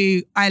told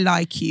you I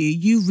like you.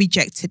 You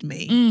rejected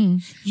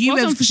me. You Well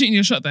done have for shooting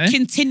your shot there.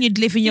 continued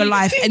living your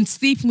life and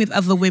sleeping with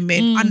other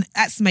women, and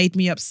that's made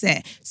me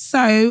upset.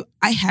 So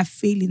I have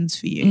feelings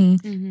for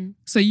you.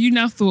 So you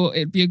now thought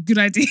it'd be a good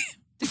idea.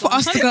 For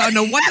us to go on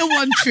a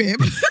one-on-one trip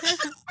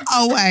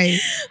away.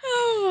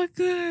 Oh my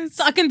God.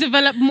 So I can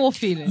develop more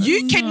feelings.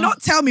 You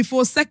cannot tell me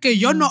for a second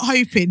you're not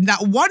hoping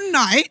that one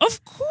night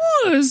Of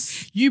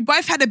course. you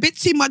both had a bit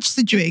too much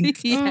to drink.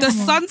 Yeah. The Oh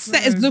my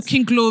sunset is God.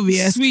 looking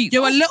glorious. Sweet.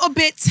 You're a little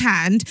bit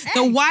tanned.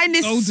 The wine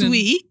is Golden.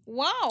 sweet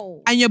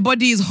Wow. and your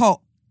body is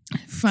hot.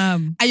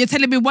 Fam. And you're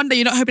telling me one day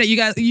you're not hoping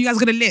that you guys are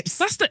gonna lips.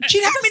 That's the. Do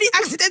you know how many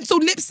accidental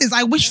lipses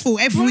I wish for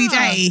every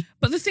day?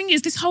 But the thing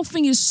is, this whole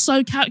thing is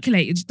so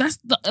calculated.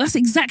 That's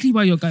exactly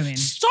where you're going.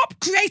 Stop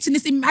creating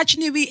this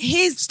imaginary.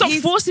 Stop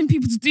forcing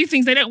people to do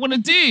things they don't want to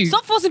do.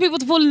 Stop forcing people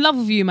to fall in love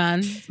with you,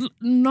 man.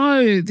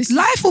 No, this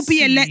Life will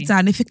be a silly.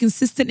 letdown if you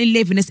consistently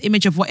live in this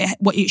image of what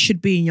it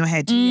should be in your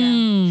head.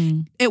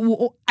 It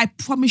will. I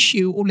promise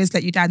you, always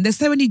let you down. There's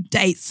so many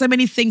dates, so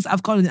many things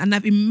I've gone and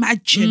I've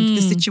imagined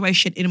the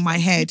situation in my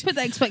head. Put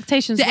the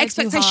expectations. The way too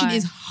expectation high.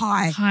 is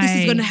high. This High.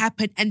 is going to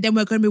happen, and then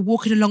we're going to be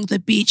walking along the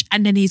beach,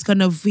 and then he's going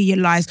to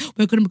realize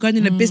we're going to be going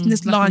in a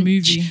business like a lunch.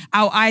 movie.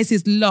 Our eyes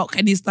is locked,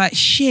 and he's like,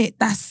 "Shit,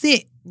 that's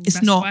it. It's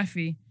That's not."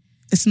 wifey.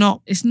 It's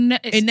not.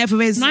 It never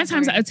is. 9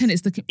 times out of 10,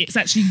 it's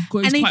actually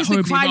goes And then you quite just be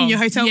horribly crying in your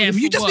wrong. hotel room.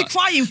 You for just be what?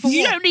 crying for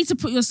You what? don't need to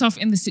put yourself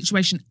in the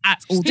situation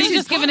at all. He's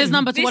just giving his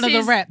number to one of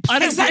the reps. I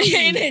don't Exactly. do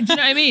you know what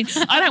I mean?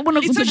 I don't want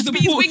to He touches the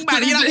bee's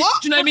wingman. You're like,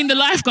 what? Do you know what I mean? The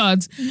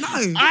lifeguards. No.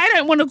 I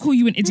don't want to call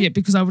you an idiot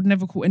because I would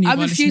never call any of I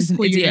our refuse listeners to an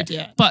call you an idiot.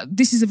 idiot. But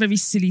this is a very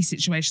silly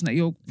situation that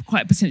you're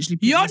quite potentially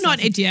putting You're yourself not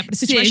an in. idiot, but the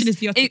situation is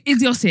idiotic.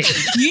 Idiotic.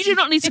 You do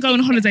not need to go on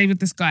holiday with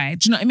this guy.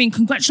 Do you know what I mean?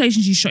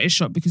 Congratulations, you shot your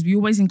shot because we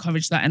always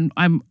encourage that, and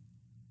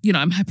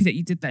I'm happy that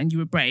you did that and you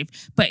were brave.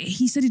 But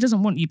he said he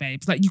doesn't want you,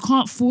 babes. Like, you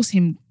can't force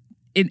him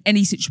in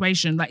any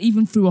situation, like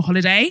even through a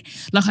holiday.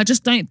 Like, I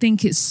just don't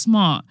think it's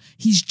smart.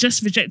 He's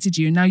just rejected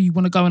you and now you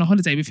want to go on a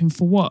holiday with him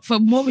for what? For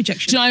more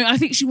rejection. Do you know, I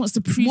think she wants to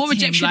prove More to him,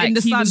 rejection like, in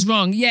the he sun. was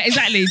wrong. Yeah,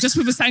 exactly. Just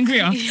with a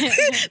sangria.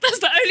 That's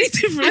the only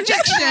difference.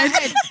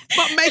 Rejection,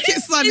 but make it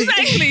sunny.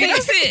 Exactly.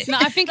 That's it. No,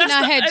 I think in That's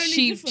her the head only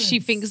she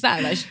difference. thinks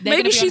that. Like, they're Maybe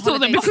gonna be she on thought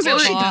that holiday because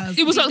together.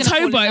 it was He's gonna fall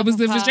in October, love it was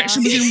the with her.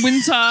 rejection was in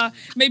winter.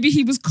 Maybe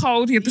he was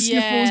cold, he had the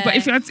sniffles. Yeah. But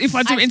if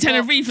I do it in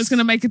Tenerife, it's going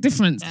to make a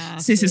difference. Nah,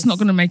 Sis, it's not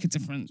going to make a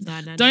difference. No.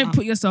 Don't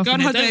put yourself Go on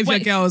in it. holiday Don't with your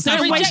wait- girls. Don't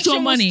Have waste your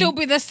Rejection money. will still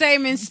be the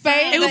same in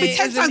Spain. It will be than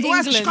 10 it is times in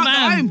worse. She England.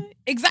 can't go home.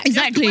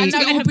 Exactly. And now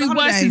you It will have be the worse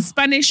holiday. in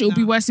Spanish. It will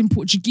be worse in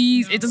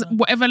Portuguese. It doesn't.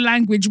 Whatever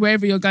language,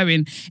 wherever you're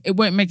going, it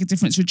won't make a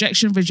difference.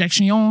 Rejection. It's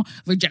all.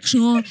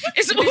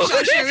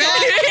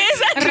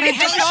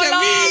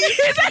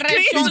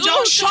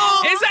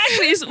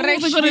 Exactly. It's all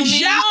gonna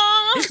be.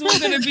 It's all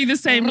going to be the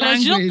same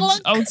language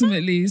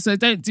ultimately. So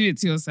don't do it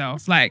to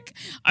yourself. Like,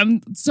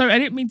 I'm sorry, I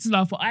didn't mean to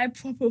laugh, but I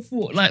proper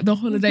thought like the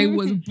holiday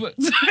was booked.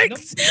 Like,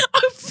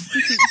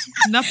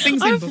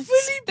 Nothing's I in fully books.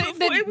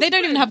 thought it was They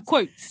don't even have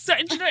quotes. So,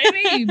 do you know what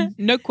I mean?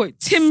 No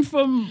quotes. Tim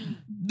from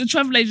the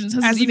travel agents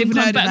hasn't Hasn't even even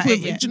come heard back about with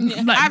it yet. do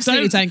you- like,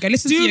 Absolutely don't go.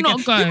 Listen do to your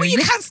not girl. go. Who are you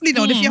cancelling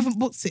on if you haven't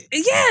booked it?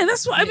 Yeah,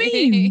 that's what I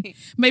mean.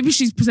 Maybe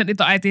she's presented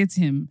the idea to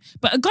him.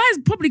 But a guy's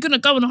probably going to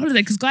go on a holiday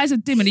because guys are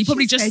dim and he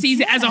probably just sees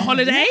it as a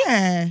holiday.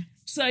 Yeah.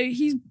 So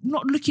he's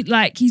not looking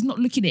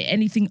at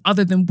anything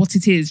other than what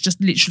it is,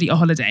 just literally a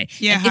holiday.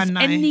 Yeah, and if I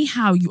know.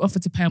 anyhow you offer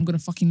to pay, I'm going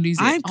to fucking lose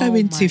it. I'm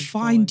going my to God.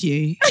 find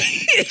you.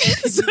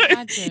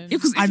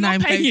 Because I if know you're I'm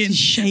going paying, to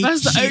shake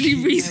that's the only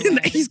you. reason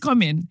that he's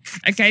coming.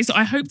 Okay, so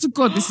I hope to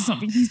God this is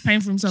something he's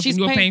paying for himself and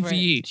you're paying for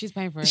you. She's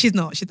paying for it. She's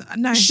not.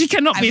 No. She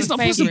cannot be. I It's not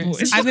refuse. possible.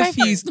 It's I not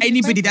refuse.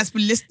 Anybody that's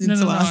been listening No,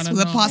 to no, us no, for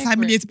the no. past how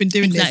many years been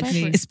doing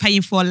Exactly. this is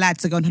paying for a lad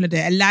to go on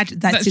holiday. A lad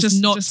That's is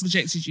just not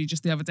rejected you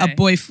just the other day. a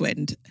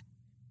boyfriend.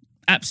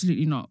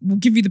 Absolutely not. We'll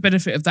give you the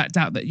benefit of that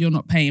doubt that you're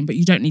not paying, but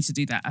you don't need to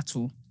do that at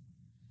all.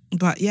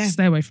 But yeah,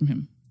 Stay away from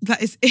him.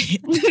 that is it.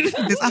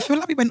 I feel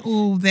like we went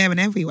all there and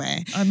everywhere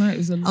I know it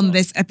was a lot. on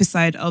this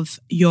episode of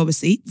Your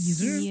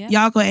Receipts. Yeah.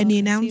 Y'all got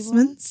any Let's see what.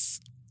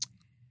 announcements?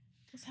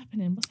 What's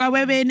happening? Oh,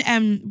 we're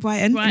in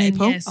Brighton in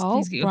April. yes. Oh,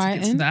 Please get your tickets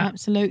to Brighton, that.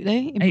 absolutely.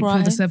 In April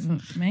Brighton. the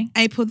 7th, May.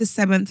 April the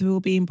 7th, we will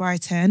be in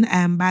Brighton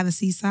by the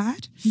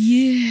seaside. Have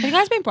Yeah. you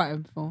guys been to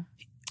Brighton before?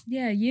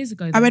 Yeah, years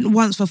ago. I though. went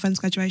once for a friend's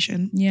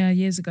graduation. Yeah,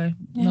 years ago.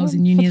 When I was went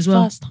in uni for as the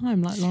well. First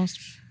time, like last.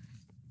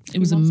 It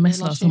was a months ago, mess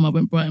last last time year. I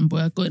went Brighton, boy.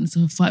 I got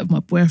into a fight with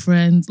my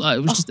boyfriend. Like,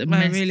 it was just a no,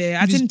 mess. really? I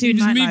He was- didn't do He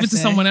was nightlife moving to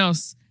there. someone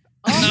else.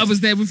 And I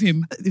was there with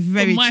him.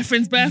 Very On my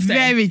friend's birthday.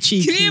 Very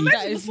cheeky. Can you imagine?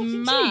 That is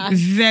Fucking mad.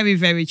 Very,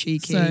 very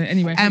cheeky. So,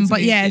 anyway,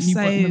 But yeah, hopefully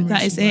so get new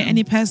that is memories it. from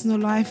Any personal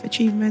life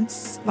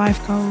achievements,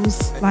 life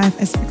goals, life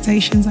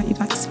expectations that you'd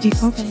like to speak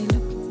of?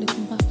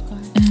 Looking buff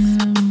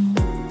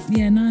guy.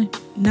 Yeah, no.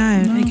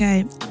 No.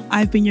 Okay.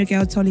 I've been your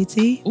girl, Tolly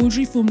T.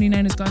 Audrey, formerly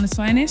known as Ghana's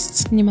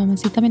Finest. Mi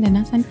mamacita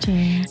Milena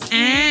Sanchez.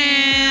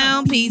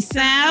 And peace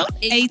out.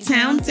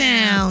 A-Town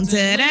down.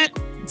 Da-da, da.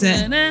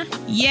 Da-da,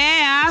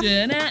 Yeah.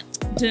 da-da,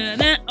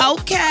 da-da,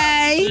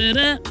 Okay.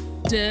 da-da,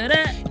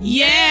 da-da,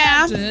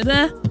 Yeah.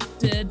 da-da,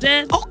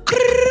 da-da.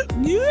 Okay.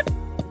 Yeah.